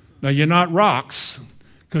 Now you're not rocks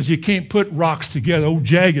because you can't put rocks together. Old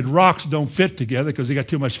jagged rocks don't fit together because they got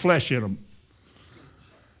too much flesh in them.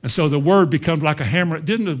 And so the word becomes like a hammer.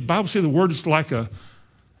 Didn't the Bible say the word is like a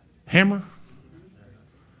hammer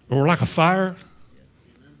or like a fire?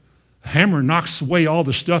 A hammer knocks away all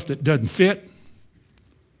the stuff that doesn't fit,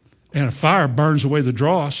 and a fire burns away the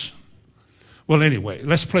dross. Well, anyway,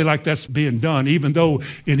 let's play like that's being done, even though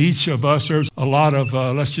in each of us there's a lot of,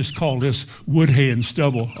 let's just call this wood, hay, and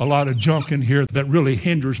stubble, a lot of junk in here that really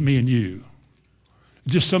hinders me and you.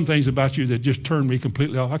 Just some things about you that just turn me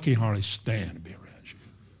completely off. I can't hardly stand to be around you.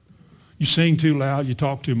 You sing too loud, you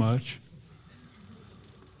talk too much.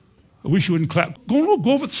 I wish you wouldn't clap. Go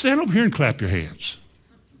over, stand over here and clap your hands.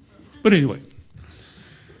 But anyway,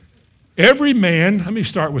 every man, let me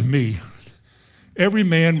start with me. Every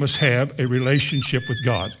man must have a relationship with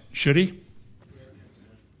God. Should he?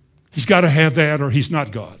 He's got to have that or he's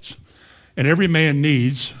not God's. And every man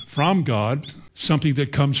needs from God something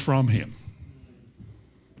that comes from him.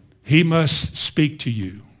 He must speak to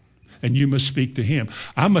you and you must speak to him.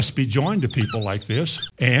 I must be joined to people like this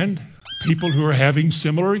and people who are having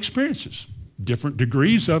similar experiences, different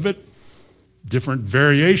degrees of it, different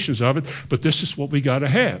variations of it, but this is what we got to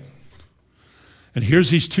have. And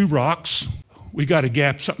here's these two rocks. We got a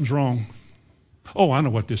gap. Something's wrong. Oh, I know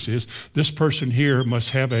what this is. This person here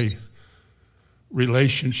must have a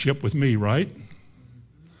relationship with me, right?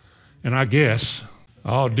 And I guess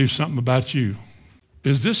I'll do something about you.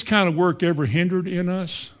 Is this kind of work ever hindered in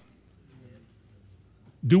us?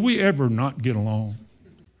 Do we ever not get along?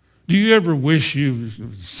 Do you ever wish you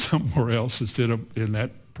were somewhere else instead of in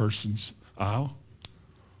that person's aisle?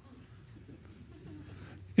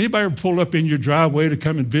 Anybody ever pull up in your driveway to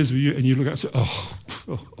come and visit you and you look out and say, oh.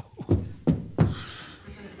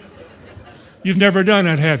 You've never done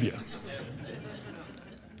that, have you?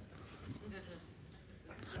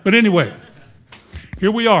 But anyway,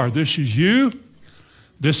 here we are. This is you.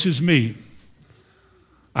 This is me.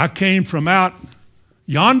 I came from out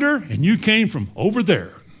yonder and you came from over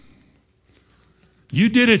there. You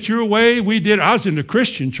did it your way. We did. I was in the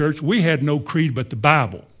Christian church. We had no creed but the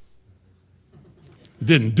Bible.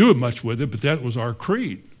 Didn't do much with it, but that was our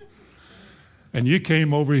creed. And you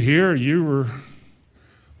came over here, you were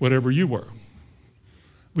whatever you were.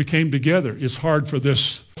 We came together. It's hard for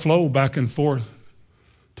this flow back and forth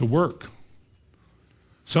to work.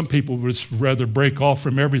 Some people would rather break off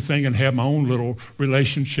from everything and have my own little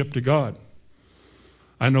relationship to God.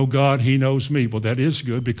 I know God, he knows me. Well, that is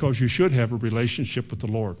good because you should have a relationship with the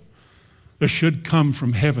Lord. There should come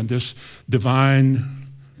from heaven this divine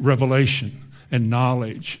revelation and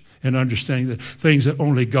knowledge and understanding the things that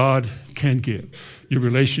only God can give. Your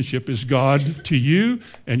relationship is God to you,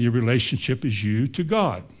 and your relationship is you to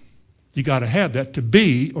God. You got to have that to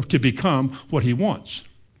be or to become what he wants.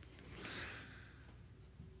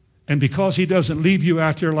 And because he doesn't leave you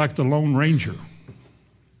out there like the Lone Ranger,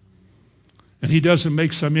 and he doesn't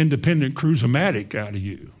make some independent cruise-o-matic out of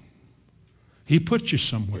you, he puts you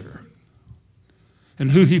somewhere.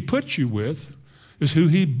 And who he puts you with is who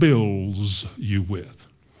he builds you with.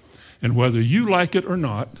 And whether you like it or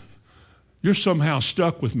not, you're somehow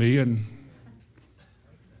stuck with me and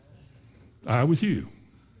I with you.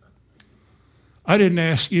 I didn't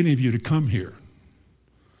ask any of you to come here.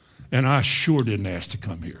 And I sure didn't ask to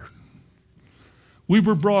come here. We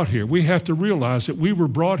were brought here. We have to realize that we were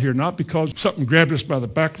brought here not because something grabbed us by the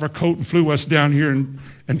back of our coat and flew us down here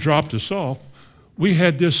and dropped us off. We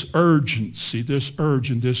had this urgency, this urge,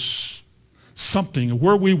 and this something.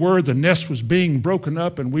 Where we were, the nest was being broken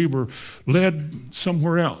up and we were led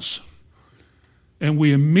somewhere else. And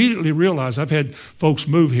we immediately realized, I've had folks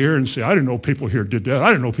move here and say, I didn't know people here did that.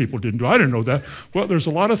 I didn't know people didn't do it. I didn't know that. Well, there's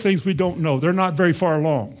a lot of things we don't know. They're not very far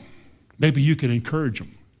along. Maybe you can encourage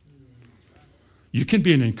them. You can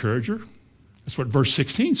be an encourager. That's what verse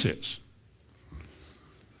 16 says.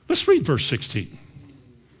 Let's read verse 16.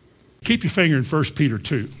 Keep your finger in 1 Peter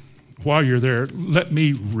 2. While you're there, let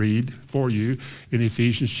me read for you in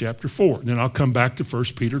Ephesians chapter 4. And then I'll come back to 1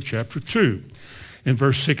 Peter chapter 2. In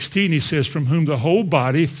verse 16, he says, from whom the whole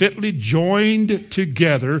body, fitly joined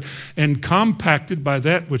together and compacted by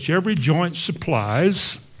that which every joint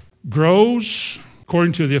supplies, grows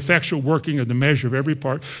according to the effectual working of the measure of every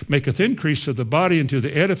part, maketh increase of the body into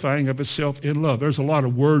the edifying of itself in love. There's a lot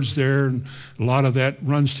of words there, and a lot of that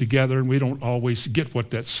runs together, and we don't always get what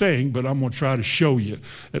that's saying, but I'm going to try to show you,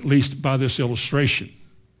 at least by this illustration,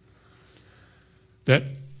 that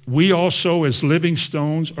we also as living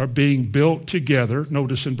stones are being built together,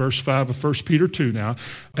 notice in verse 5 of 1 Peter 2 now,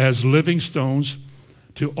 as living stones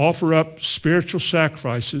to offer up spiritual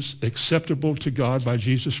sacrifices acceptable to God by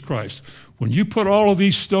Jesus Christ. When you put all of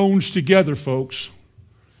these stones together, folks,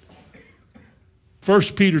 1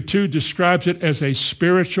 Peter 2 describes it as a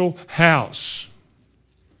spiritual house,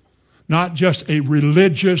 not just a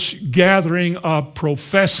religious gathering of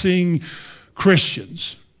professing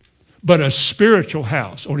Christians, but a spiritual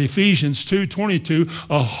house. Or Ephesians 2:22,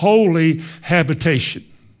 a holy habitation.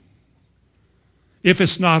 If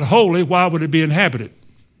it's not holy, why would it be inhabited?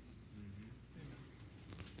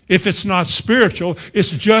 If it's not spiritual, it's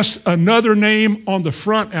just another name on the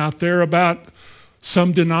front out there about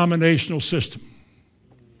some denominational system.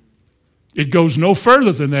 It goes no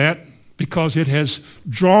further than that because it has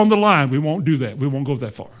drawn the line. We won't do that. We won't go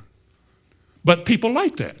that far. But people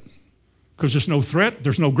like that because there's no threat,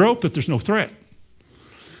 there's no growth, but there's no threat.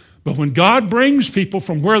 But when God brings people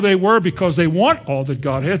from where they were because they want all that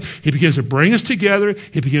God has, he begins to bring us together.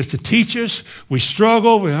 He begins to teach us. We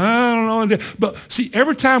struggle. I don't know. But see,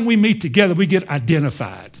 every time we meet together, we get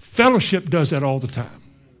identified. Fellowship does that all the time.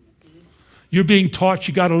 You're being taught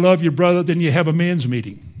you got to love your brother, then you have a men's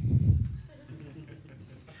meeting.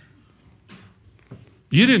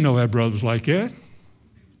 You didn't know that brother was like that.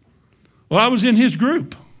 Well, I was in his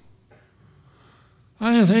group.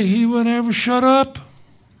 I didn't think he would ever shut up.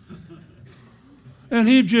 And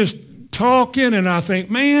he'd just talking, and I think,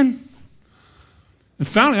 man. And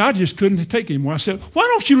finally, I just couldn't take it anymore. I said, why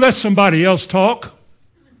don't you let somebody else talk?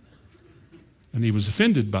 And he was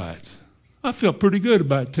offended by it. I felt pretty good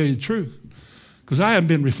about it, to tell you the truth, because I haven't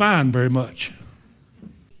been refined very much.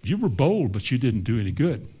 You were bold, but you didn't do any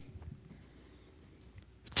good.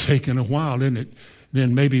 It's taken a while, isn't it?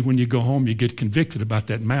 Then maybe when you go home, you get convicted about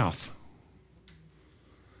that mouth.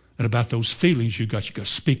 And about those feelings you got to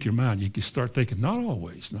speak your mind. You can start thinking, not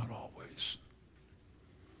always, not always.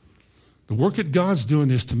 The work that God's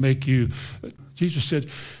doing is to make you, Jesus said,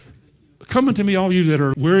 come unto me, all you that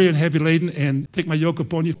are weary and heavy laden, and take my yoke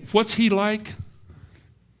upon you. What's he like?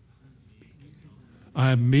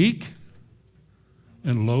 I am meek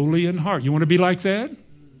and lowly in heart. You want to be like that?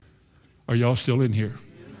 Are y'all still in here?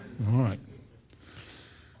 All right.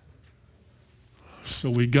 So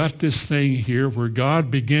we got this thing here where God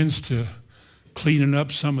begins to cleaning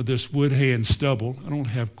up some of this wood, hay, and stubble. I don't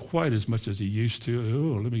have quite as much as he used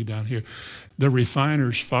to. Oh, let me get down here. The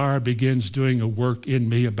refiner's fire begins doing a work in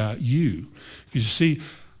me about you. You see,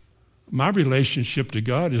 my relationship to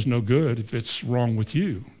God is no good if it's wrong with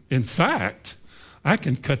you. In fact, I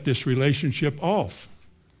can cut this relationship off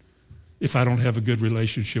if I don't have a good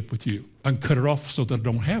relationship with you. I can cut it off so that I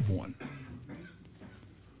don't have one.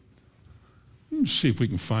 Let's see if we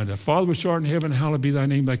can find that. Father which art in heaven, hallowed be thy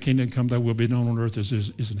name, thy kingdom come, thy will be known on earth as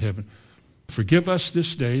is in heaven. Forgive us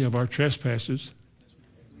this day of our trespasses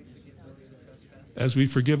as we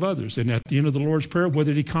forgive others. And at the end of the Lord's Prayer, what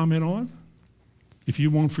did he comment on? If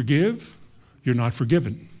you won't forgive, you're not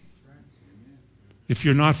forgiven. If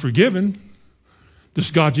you're not forgiven,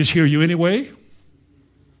 does God just hear you anyway?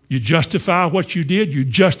 You justify what you did. You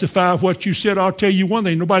justify what you said. I'll tell you one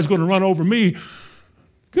thing, nobody's going to run over me.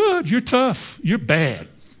 Good, you're tough. You're bad.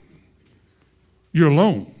 You're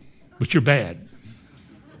alone, but you're bad.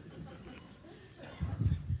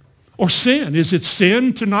 Or sin. Is it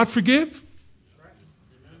sin to not forgive?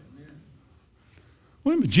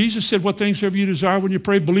 Wait a minute. Jesus said, what things soever you desire when you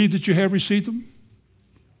pray, believe that you have received them.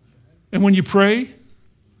 And when you pray,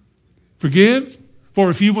 forgive. For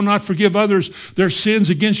if you will not forgive others their sins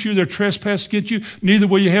against you, their trespass against you, neither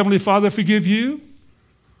will your heavenly Father forgive you.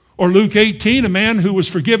 Or Luke 18, a man who was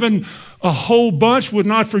forgiven a whole bunch would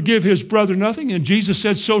not forgive his brother nothing. And Jesus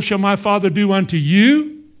said, so shall my Father do unto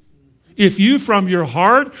you. If you from your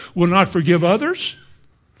heart will not forgive others,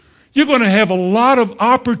 you're going to have a lot of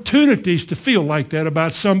opportunities to feel like that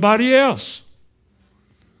about somebody else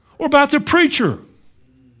or about the preacher.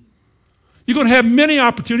 You're going to have many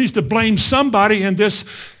opportunities to blame somebody in this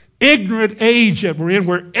ignorant age that we're in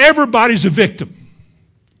where everybody's a victim.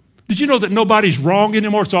 Did you know that nobody's wrong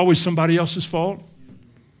anymore? It's always somebody else's fault.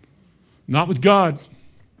 Not with God.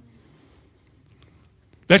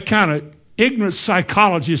 That kind of ignorant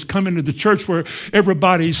psychology has come into the church where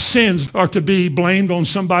everybody's sins are to be blamed on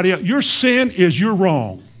somebody else. Your sin is your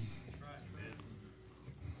wrong.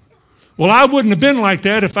 Well, I wouldn't have been like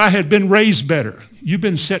that if I had been raised better. You've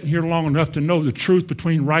been sitting here long enough to know the truth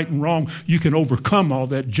between right and wrong. You can overcome all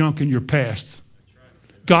that junk in your past.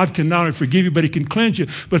 God can not only forgive you, but he can cleanse you.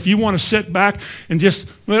 But if you want to sit back and just,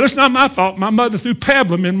 well, it's not my fault. My mother threw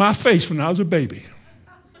pablum in my face when I was a baby.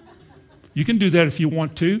 You can do that if you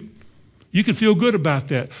want to. You can feel good about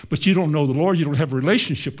that. But you don't know the Lord. You don't have a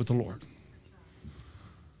relationship with the Lord.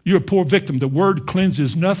 You're a poor victim. The word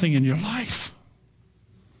cleanses nothing in your life.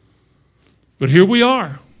 But here we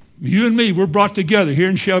are. You and me, we're brought together here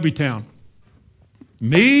in Shelbytown.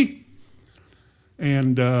 Me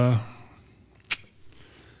and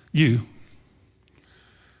you.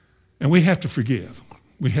 And we have to forgive.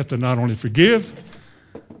 We have to not only forgive,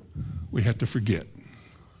 we have to forget.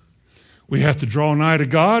 We have to draw nigh to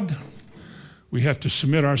God. We have to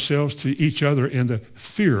submit ourselves to each other in the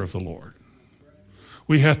fear of the Lord.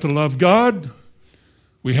 We have to love God.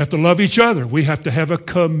 We have to love each other. We have to have a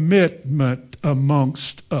commitment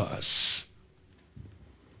amongst us.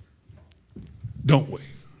 Don't we?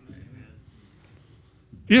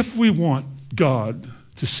 If we want God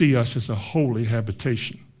to see us as a holy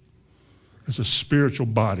habitation, as a spiritual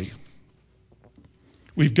body,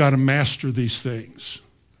 we've got to master these things.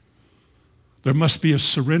 There must be a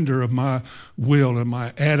surrender of my will and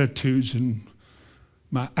my attitudes and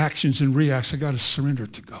my actions and reactions. I got to surrender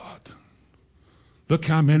to God. Look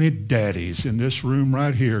how many daddies in this room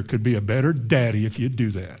right here could be a better daddy if you'd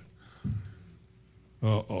do that.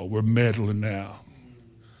 Uh-oh, we're meddling now.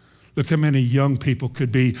 Look how many young people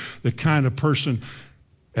could be the kind of person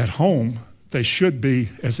at home they should be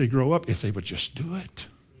as they grow up if they would just do it.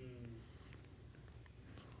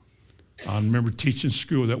 I remember teaching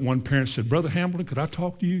school that one parent said, Brother Hamilton, could I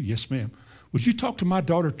talk to you? Yes, ma'am. Would you talk to my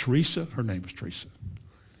daughter, Teresa? Her name is Teresa.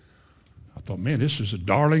 I thought, man, this is a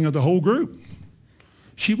darling of the whole group.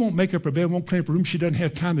 She won't make up her bed, won't clean up her room. She doesn't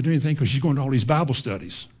have time to do anything because she's going to all these Bible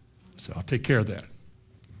studies. I said, I'll take care of that.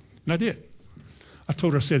 And I did. I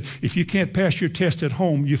told her, I said, if you can't pass your test at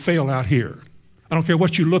home, you fail out here. I don't care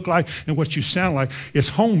what you look like and what you sound like. It's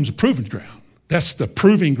home's a proving ground. That's the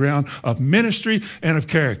proving ground of ministry and of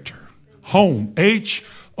character. Home, H-O-M-E.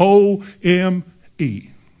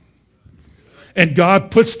 And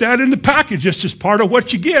God puts that in the package. It's just part of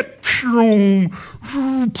what you get.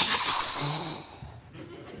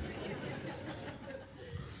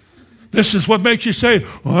 This is what makes you say,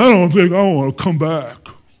 well, I don't think I want to come back.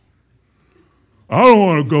 I don't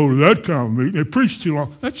want to go to that kind of meeting. They preach too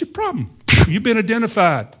long. That's your problem. You've been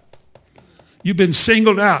identified. You've been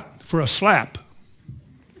singled out for a slap.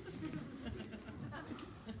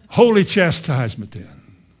 Holy chastisement then.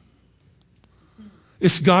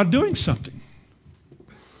 It's God doing something.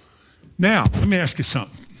 Now, let me ask you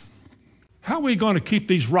something. How are we going to keep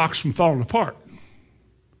these rocks from falling apart?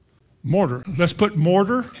 Mortar. Let's put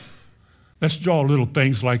mortar. Let's draw little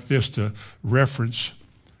things like this to reference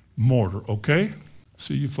mortar, okay?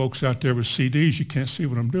 See you folks out there with CDs, you can't see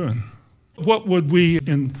what I'm doing. What would we,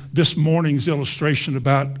 in this morning's illustration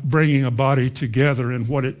about bringing a body together and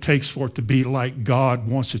what it takes for it to be like God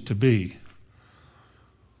wants it to be,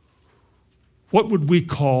 what would we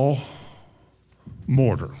call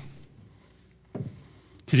mortar?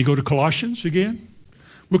 Can you go to Colossians again?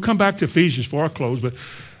 We'll come back to Ephesians before I close, but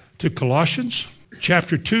to Colossians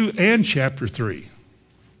chapter 2 and chapter 3.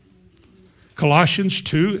 Colossians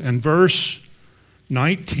 2 and verse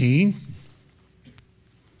 19.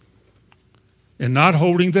 And not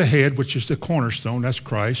holding the head, which is the cornerstone, that's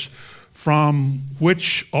Christ, from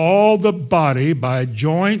which all the body by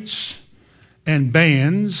joints and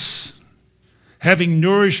bands, having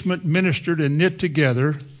nourishment ministered and knit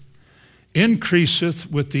together, increaseth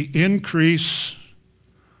with the increase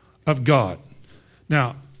of God.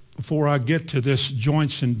 Now, before I get to this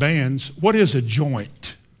joints and bands, what is a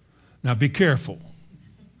joint? Now be careful.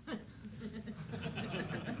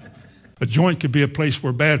 A joint could be a place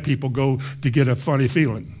where bad people go to get a funny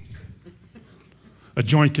feeling. A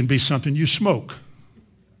joint can be something you smoke.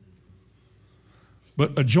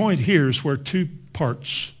 But a joint here is where two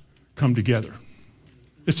parts come together.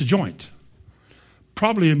 It's a joint.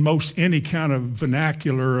 Probably in most any kind of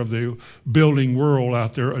vernacular of the building world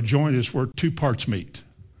out there, a joint is where two parts meet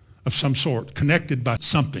of some sort, connected by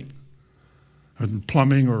something.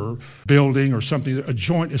 Plumbing or building or something. A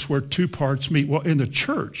joint is where two parts meet. Well, in the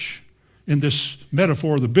church, in this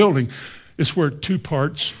metaphor of the building, it's where two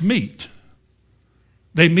parts meet.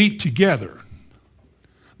 They meet together.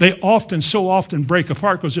 They so often break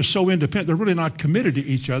apart because they're so independent. They're really not committed to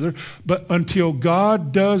each other. But until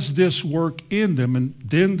God does this work in them, and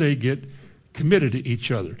then they get committed to each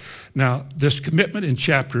other. Now, this commitment in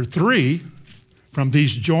chapter 3, from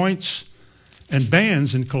these joints and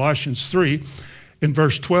bands in Colossians 3, in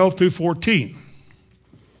verse 12 through 14.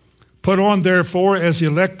 Put on, therefore, as the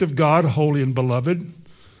elect of God, holy and beloved,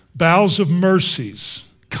 bowels of mercies,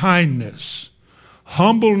 kindness,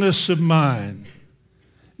 humbleness of mind,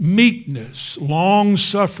 meekness,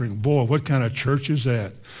 long-suffering. Boy, what kind of church is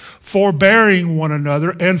that? Forbearing one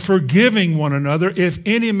another and forgiving one another if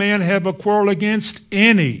any man have a quarrel against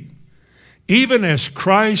any. Even as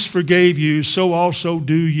Christ forgave you, so also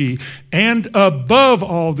do ye. And above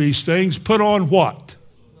all these things, put on what?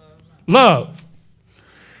 Love.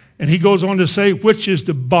 And he goes on to say, which is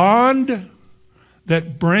the bond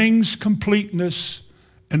that brings completeness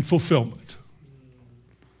and fulfillment.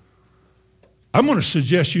 I'm going to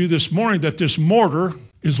suggest to you this morning that this mortar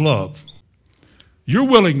is love. Your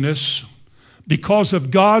willingness, because of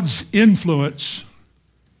God's influence,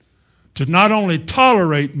 to not only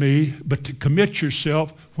tolerate me, but to commit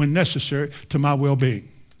yourself when necessary to my well-being.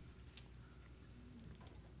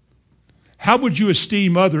 How would you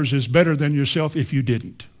esteem others as better than yourself if you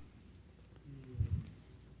didn't?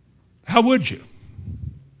 How would you?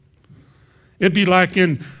 It'd be like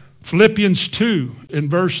in Philippians 2 in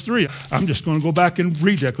verse 3. I'm just going to go back and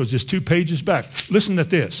read that because it's 2 pages back. Listen to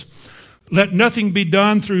this. Let nothing be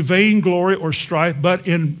done through vainglory or strife, but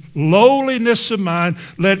in lowliness of mind,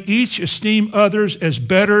 let each esteem others as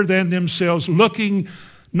better than themselves, looking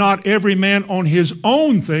not every man on his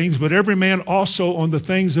own things, but every man also on the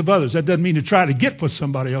things of others. That doesn't mean to try to get what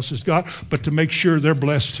somebody else has got, but to make sure they're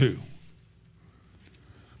blessed too.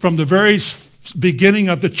 From the very beginning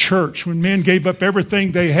of the church, when men gave up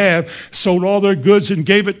everything they had, sold all their goods and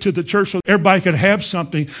gave it to the church so everybody could have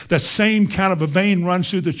something, that same kind of a vein runs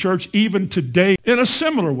through the church even today in a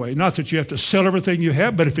similar way. Not that you have to sell everything you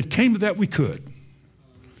have, but if it came to that, we could.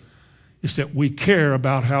 It's that we care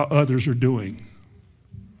about how others are doing.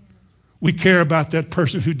 We care about that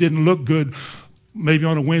person who didn't look good, maybe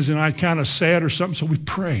on a Wednesday night, kind of sad or something, so we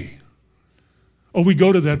pray. Or we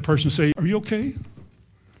go to that person and say, are you okay?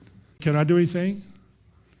 Can I do anything?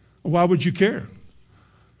 Why would you care?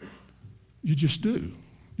 You just do.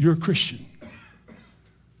 You're a Christian.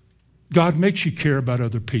 God makes you care about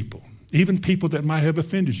other people, even people that might have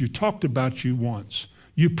offended you, talked about you once.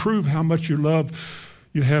 You prove how much you love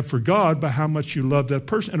you have for God by how much you love that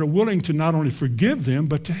person and are willing to not only forgive them,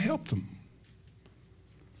 but to help them.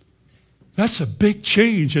 That's a big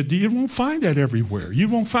change. You won't find that everywhere. You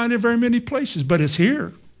won't find it very many places, but it's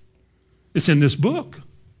here. It's in this book.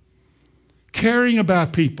 Caring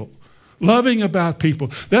about people, loving about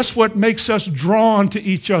people. That's what makes us drawn to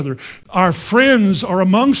each other. Our friends are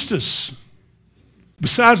amongst us.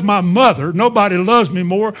 Besides my mother, nobody loves me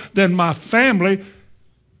more than my family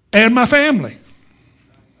and my family.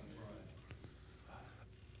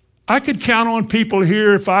 I could count on people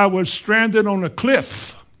here if I was stranded on a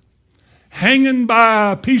cliff, hanging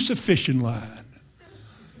by a piece of fishing line,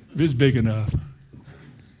 if it's big enough.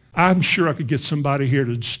 I'm sure I could get somebody here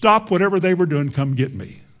to stop whatever they were doing, come get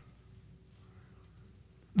me.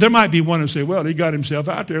 There might be one who say, well, he got himself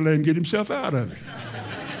out there, let him get himself out of it.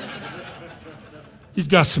 He's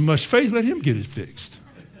got so much faith, let him get it fixed.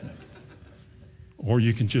 Or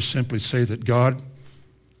you can just simply say that God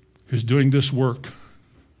is doing this work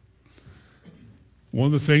One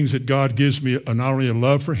of the things that God gives me, not only a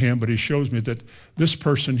love for him, but he shows me that this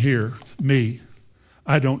person here, me,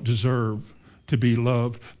 I don't deserve to be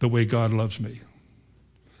loved the way God loves me.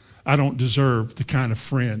 I don't deserve the kind of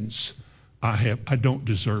friends I have. I don't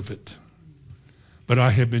deserve it. But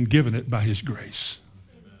I have been given it by his grace.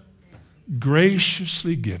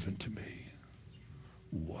 Graciously given to me.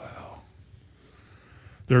 Wow.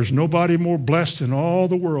 There's nobody more blessed in all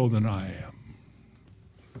the world than I am.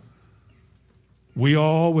 We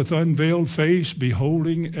all, with unveiled face,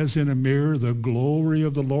 beholding as in a mirror the glory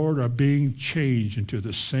of the Lord, are being changed into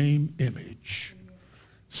the same image.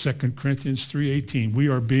 2 Corinthians 3:18, we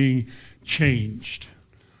are being changed.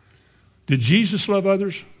 Did Jesus love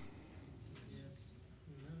others?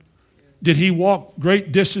 Did he walk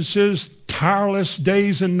great distances, tireless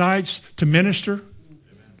days and nights to minister?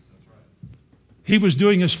 He was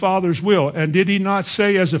doing his Father's will. And did he not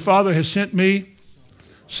say, as the Father has sent me,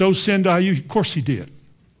 so send I you? Of course he did.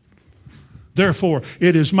 Therefore,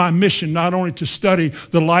 it is my mission not only to study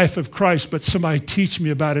the life of Christ, but somebody teach me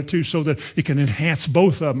about it too, so that it can enhance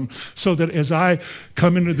both of them. So that as I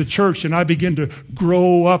come into the church and I begin to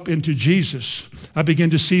grow up into Jesus, I begin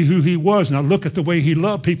to see who he was. And I look at the way he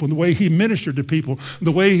loved people, and the way he ministered to people,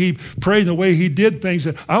 the way he prayed, the way he did things.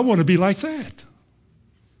 That I want to be like that.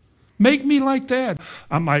 Make me like that.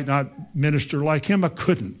 I might not minister like him. I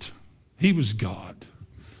couldn't. He was God.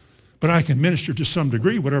 But I can minister to some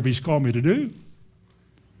degree, whatever he's called me to do.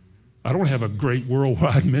 I don't have a great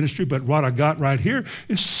worldwide ministry, but what I got right here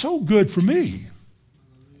is so good for me.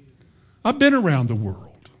 I've been around the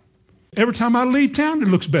world. Every time I leave town, it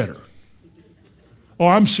looks better. Oh,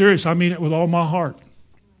 I'm serious. I mean it with all my heart.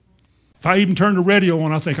 If I even turn the radio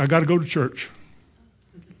on, I think I got to go to church.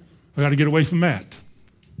 I got to get away from that.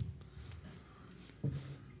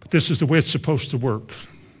 But this is the way it's supposed to work.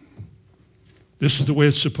 This is the way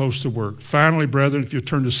it's supposed to work. Finally, brethren, if you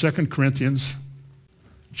turn to 2 Corinthians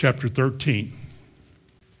chapter 13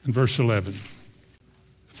 and verse 11.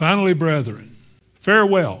 Finally, brethren,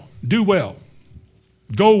 farewell, do well,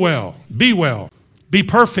 go well, be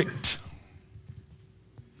perfect.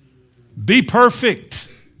 Be perfect.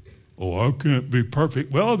 Oh, I can't be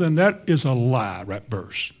perfect. Well, then that is a lie, that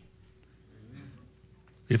verse.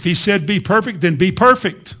 If he said be perfect, then be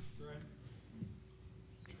perfect.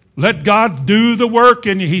 Let God do the work,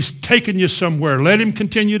 and he's taken you somewhere. Let him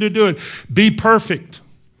continue to do it. Be perfect.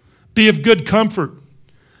 Be of good comfort.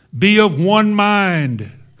 Be of one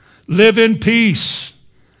mind. Live in peace.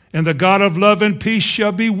 And the God of love and peace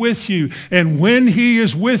shall be with you. And when he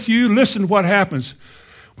is with you, listen to what happens.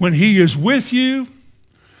 When he is with you,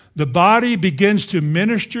 the body begins to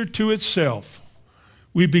minister to itself.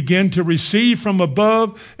 We begin to receive from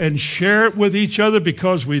above and share it with each other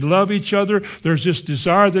because we love each other. There's this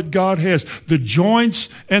desire that God has. The joints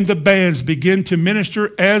and the bands begin to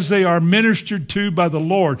minister as they are ministered to by the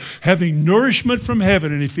Lord, having nourishment from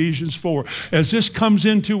heaven in Ephesians 4. As this comes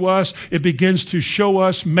into us, it begins to show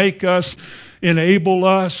us, make us, enable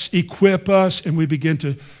us, equip us, and we begin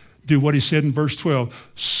to do what he said in verse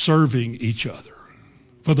 12, serving each other.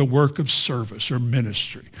 For the work of service or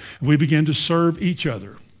ministry. We begin to serve each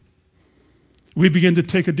other. We begin to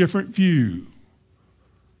take a different view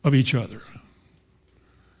of each other.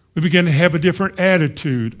 We begin to have a different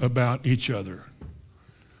attitude about each other.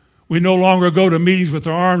 We no longer go to meetings with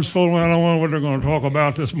our arms folded. I don't know what they're going to talk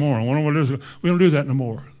about this morning. We don't do that no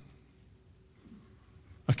more.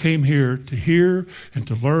 I came here to hear and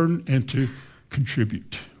to learn and to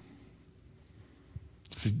contribute.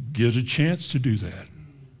 If it gives a chance to do that.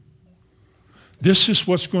 This is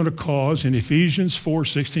what's going to cause, in Ephesians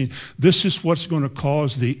 4:16, this is what's going to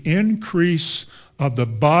cause the increase of the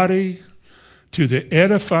body to the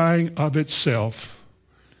edifying of itself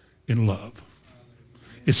in love.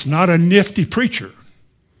 It's not a nifty preacher.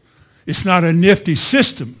 It's not a nifty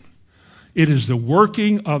system. It is the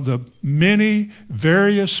working of the many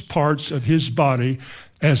various parts of his body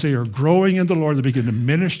as they are growing in the Lord. They begin to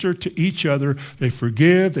minister to each other. They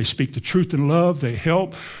forgive. They speak the truth in love. They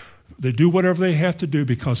help. They do whatever they have to do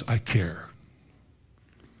because I care.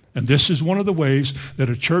 And this is one of the ways that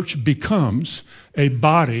a church becomes a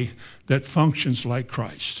body that functions like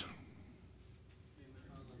Christ.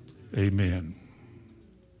 Amen.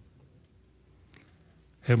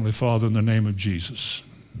 Heavenly Father, in the name of Jesus,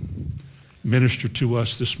 minister to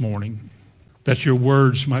us this morning that your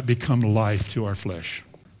words might become life to our flesh,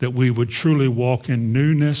 that we would truly walk in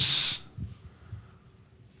newness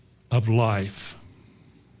of life,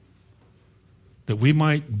 that we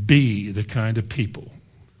might be the kind of people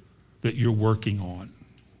that you're working on.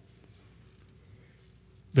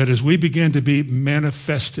 That as we begin to be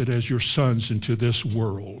manifested as your sons into this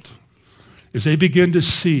world, As they begin to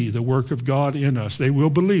see the work of God in us, they will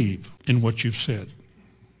believe in what you've said.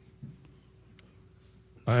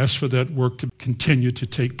 I ask for that work to continue to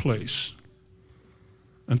take place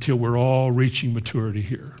until we're all reaching maturity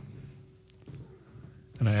here.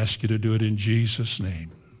 And I ask you to do it in Jesus'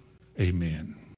 name. Amen.